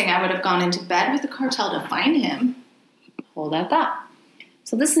 I'm saying I would have gone into bed with the cartel to find him. Hold that thought.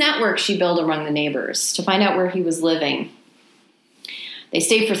 So this network she built among the neighbors to find out where he was living. They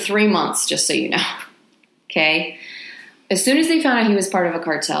stayed for 3 months, just so you know. Okay? As soon as they found out he was part of a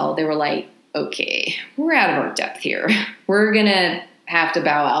cartel, they were like, okay, we're out of our depth here. We're going to have to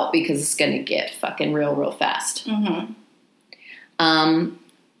bow out because it's going to get fucking real fast. Mm-hmm.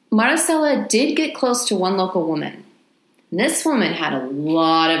 Maricela did get close to one local woman. And this woman had a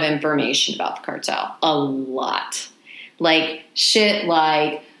lot of information about the cartel. A lot. Like, shit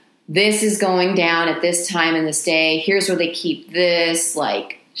like, this is going down at this time and this day. Here's where they keep this.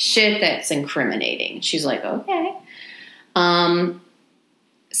 Like, shit that's incriminating. She's like, okay.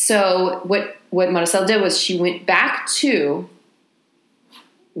 So what Maricela did was she went back to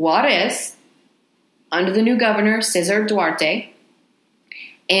Juarez under the new governor, Cesar Duarte,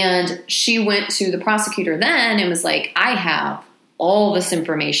 and she went to the prosecutor then and was like, I have all this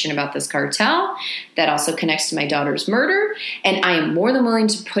information about this cartel that also connects to my daughter's murder, and I am more than willing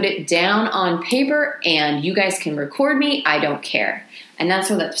to put it down on paper, and you guys can record me. I don't care. And that's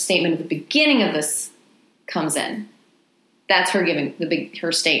where that statement at the beginning of this comes in. That's her giving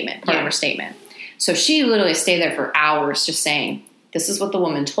her statement, part of her statement. So she literally stayed there for hours just saying, this is what the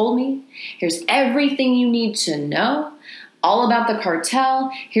woman told me. Here's everything you need to know all about the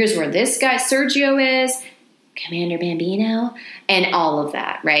cartel. Here's where this guy Sergio is, Commander Bambino, and all of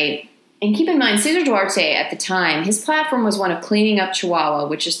that, right? And keep in mind, Cesar Duarte at the time, his platform was one of cleaning up Chihuahua,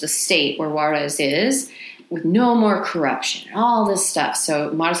 which is the state where Juarez is, with no more corruption, all this stuff.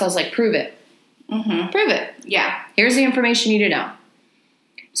 So Maricela's like, prove it. Mm-hmm. Prove it. Yeah. Here's the information you need to know.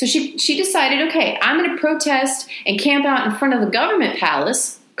 So she decided, okay, I'm going to protest and camp out in front of the government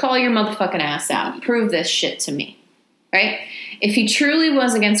palace. Call your motherfucking ass out. Prove this shit to me. Right? If he truly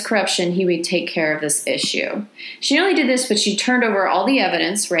was against corruption, he would take care of this issue. She not only did this, but she turned over all the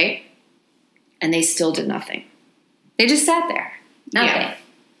evidence, right? And they still did nothing. They just sat there. Nothing. Yeah.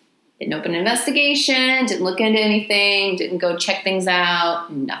 Didn't open an investigation, didn't look into anything, didn't go check things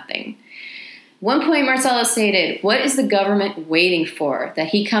out, nothing. One point, Maricela stated, what is the government waiting for? That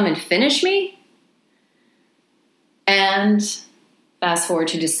he come and finish me? And fast forward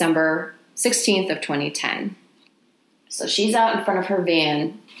to December 16th of 2010. So she's out in front of her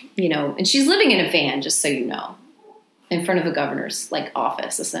van, you know, and she's living in a van, just so you know, in front of the governor's, like,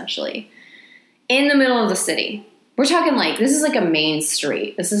 office, essentially, in the middle of the city. We're talking, like, this is like a main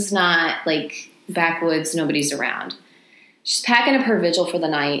street. This is not, like, backwoods, nobody's around. She's packing up her vigil for the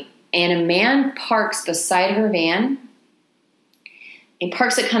night, and a man parks beside her van. He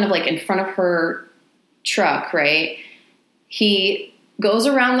parks it kind of, like, in front of her truck, right? He goes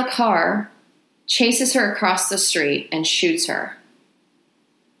around the car, chases her across the street, and shoots her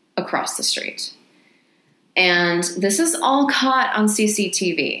across the street. And this is all caught on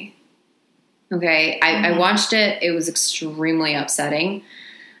CCTV. Okay, I watched it. It was extremely upsetting.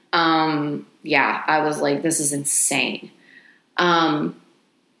 Yeah, I was like, this is insane.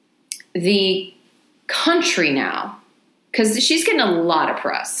 The country now, because she's getting a lot of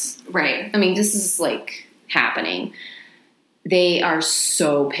press. Right. I mean, this is, like, happening. They are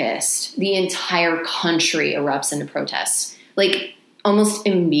so pissed. The entire country erupts into protests. Like, almost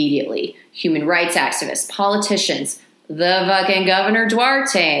immediately. Human rights activists, politicians, the fucking Governor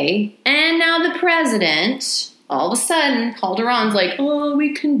Duarte, and now the president, all of a sudden, Calderon's like, oh,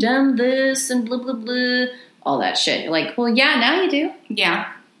 we condemn this and blah, blah, blah. All that shit. You're like, well, yeah, now you do.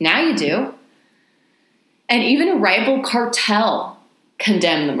 Yeah. Now you do. And even a rival cartel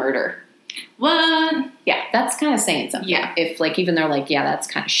condemned the murder. What? Yeah, that's kind of saying something. Yeah. If, like, even they're like, yeah, that's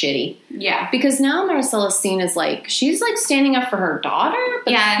kind of shitty. Yeah. Because now Maricela's seen as, like, she's, like, standing up for her daughter.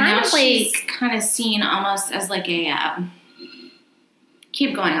 But Yeah, kind now of she's like, kind of seen almost as like a...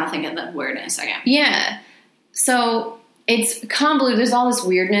 keep going, I'll think of the word in a second. yeah. So it's convoluted. There's all this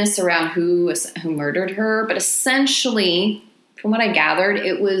weirdness around who murdered her. But essentially, from what I gathered,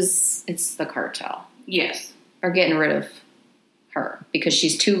 it's the cartel. Yes. Are getting rid of her because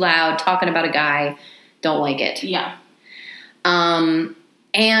she's too loud, talking about a guy, don't like it. Yeah. And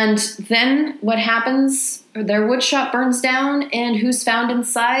then what happens? Their woodshop burns down, and who's found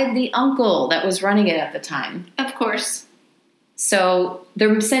inside? The uncle that was running it at the time. Of course. So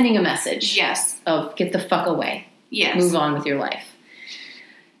they're sending a message. Yes. Of get the fuck away. Yes. Move on with your life.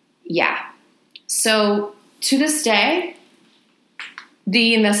 Yeah. So to this day,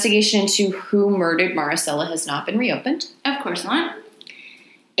 the investigation into who murdered Maricela has not been reopened. Of course not.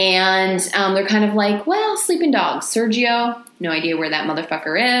 And they're kind of like, well, sleeping dogs. Sergio, no idea where that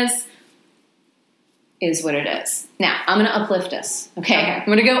motherfucker is what it is. Now, I'm going to uplift us. Okay? I'm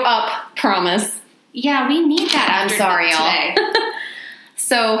going to go up, promise. Yeah, we need that. I'm sorry, today. y'all.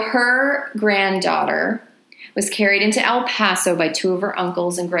 So her granddaughter was carried into El Paso by two of her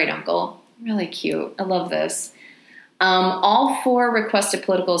uncles and great uncle. Really cute. I love this. All four requested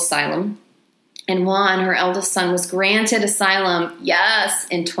political asylum. And Juan, her eldest son, was granted asylum, yes,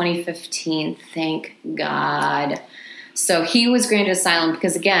 in 2015. Thank God. So he was granted asylum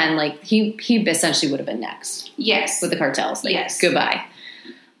because, again, like, he essentially would have been next. Yes. With the cartels. Like, yes. Goodbye.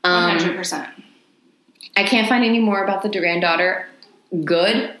 100%. I can't find any more about the granddaughter.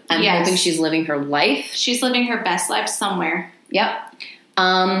 good. I'm Yes. hoping she's living her life. She's living her best life somewhere. Yep.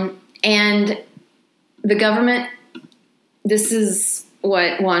 And the government, this is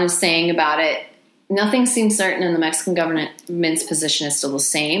what Juan is saying about it. Nothing seems certain, and the Mexican government's position is still the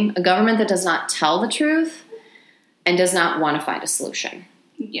same. A government that does not tell the truth and does not want to find a solution.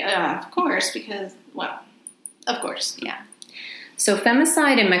 Yeah, of course, because, well, of course. Yeah. So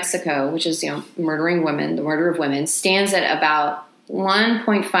femicide in Mexico, which is, murdering women, the murder of women, stands at about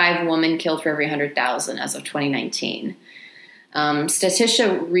 1.5 women killed for every 100,000 as of 2019.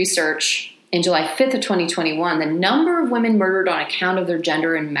 Statista research in July 5th of 2021, the number of women murdered on account of their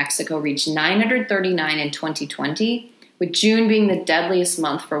gender in Mexico reached 939 in 2020, with June being the deadliest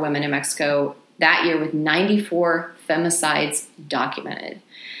month for women in Mexico that year, with 94 femicides documented.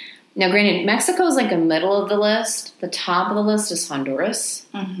 Now, granted, Mexico is like a middle of the list. The top of the list is Honduras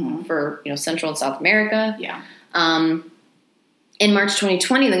for Central and South America. Yeah. In March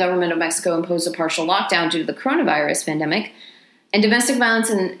 2020, the government of Mexico imposed a partial lockdown due to the coronavirus pandemic, and domestic violence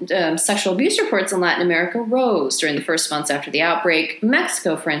and sexual abuse reports in Latin America rose during the first months after the outbreak.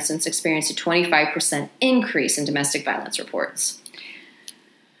 Mexico, for instance, experienced a 25% increase in domestic violence reports.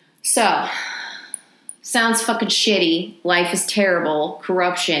 So, sounds fucking shitty. Life is terrible.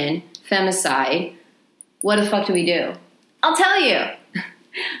 Corruption. Femicide. What the fuck do we do? I'll tell you.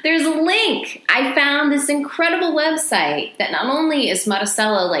 There's a link. I found this incredible website that not only is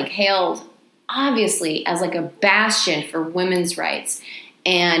Maricela hailed obviously as a bastion for women's rights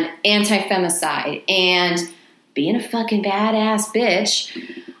and anti-femicide and being a fucking badass bitch.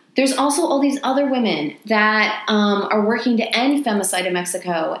 There's also all these other women that are working to end femicide in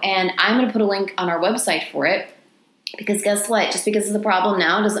Mexico, and I'm going to put a link on our website for it, because guess what? Just because it's a problem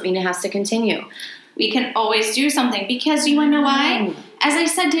now doesn't mean it has to continue. We can always do something, because you want to know why? As I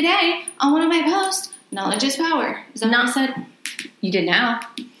said today on one of my posts, knowledge is power. Is that what I said? You did now.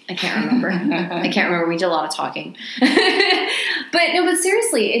 I can't remember. We did a lot of talking. But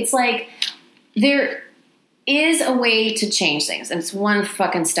seriously, it's there is a way to change things, and it's one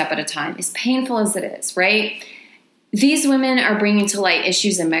fucking step at a time, as painful as it is, right? These women are bringing to light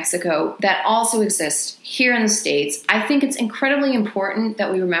issues in Mexico that also exist here in the States. I think it's incredibly important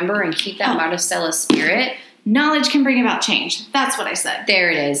that we remember and keep that Maricela spirit. Knowledge can bring about change. That's what I said. There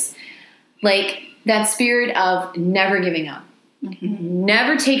it is. That spirit of never giving up. Mm-hmm.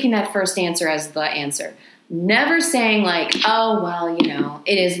 Never taking that first answer as the answer. Never saying oh, well,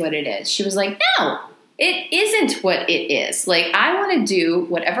 it is what it is. She was no, it isn't what it is. I want to do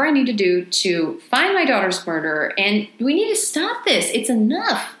whatever I need to do to find my daughter's murderer, and we need to stop this. It's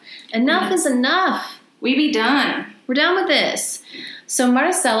enough. Enough is enough. We be done. We're done with this. So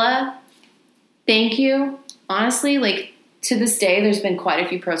Maricela, thank you. Honestly, to this day, there's been quite a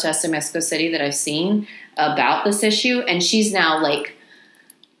few protests in Mexico City that I've seen about this issue, and she's now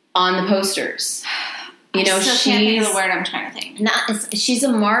on the posters. I still can't think of the word I'm trying to think. She's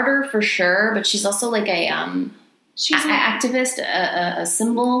a martyr for sure, but she's also she's an activist, a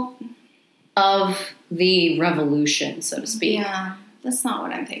symbol of the revolution, so to speak. Yeah, that's not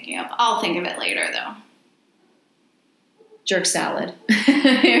what I'm thinking of. I'll think of it later, though. Jerk salad.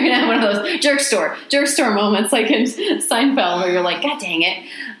 You're gonna have one of those jerk store moments in Seinfeld where you're God dang it.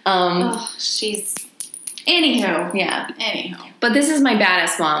 She's. Anywho. Yeah. Anyhow. But this is my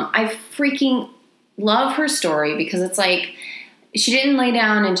badass mom. I freaking love her story, because it's she didn't lay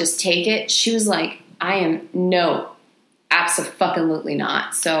down and just take it. She was I am no, abso-fucking-lutely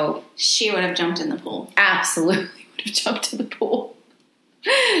not. So she would have jumped in the pool. Absolutely would have jumped in the pool.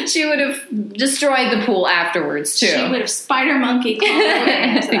 She would have destroyed the pool afterwards too. She would have spider monkey crawled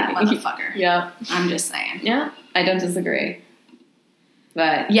into that motherfucker. Yeah. I'm just saying. Yeah, I don't disagree.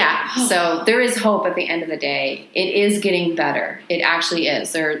 But yeah, so there is hope at the end of the day. It is getting better. It actually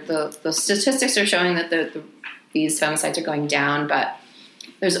is. The statistics are showing that these femicides are going down, but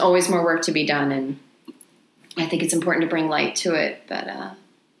there's always more work to be done, and I think it's important to bring light to it. But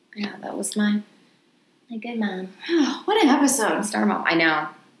yeah, that was my good mom. What an episode. Star mom. I know.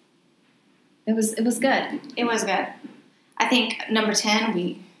 It was good. It was good. I think number 10,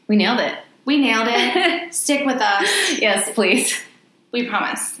 we nailed it. We nailed it. Stick with us. Yes, please. We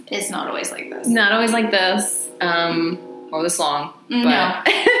promise. It's not always like this. Not always like this, or this long. No.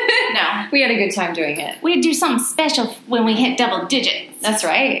 No. We had a good time doing it. We'd do something special when we hit double digits. That's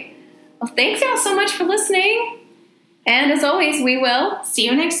right. Well, thanks y'all so much for listening. And as always, we will see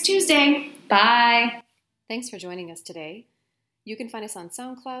you next Tuesday. Bye. Thanks for joining us today. You can find us on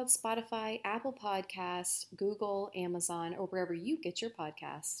SoundCloud, Spotify, Apple Podcasts, Google, Amazon, or wherever you get your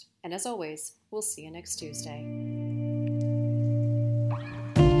podcasts. And as always, we'll see you next Tuesday.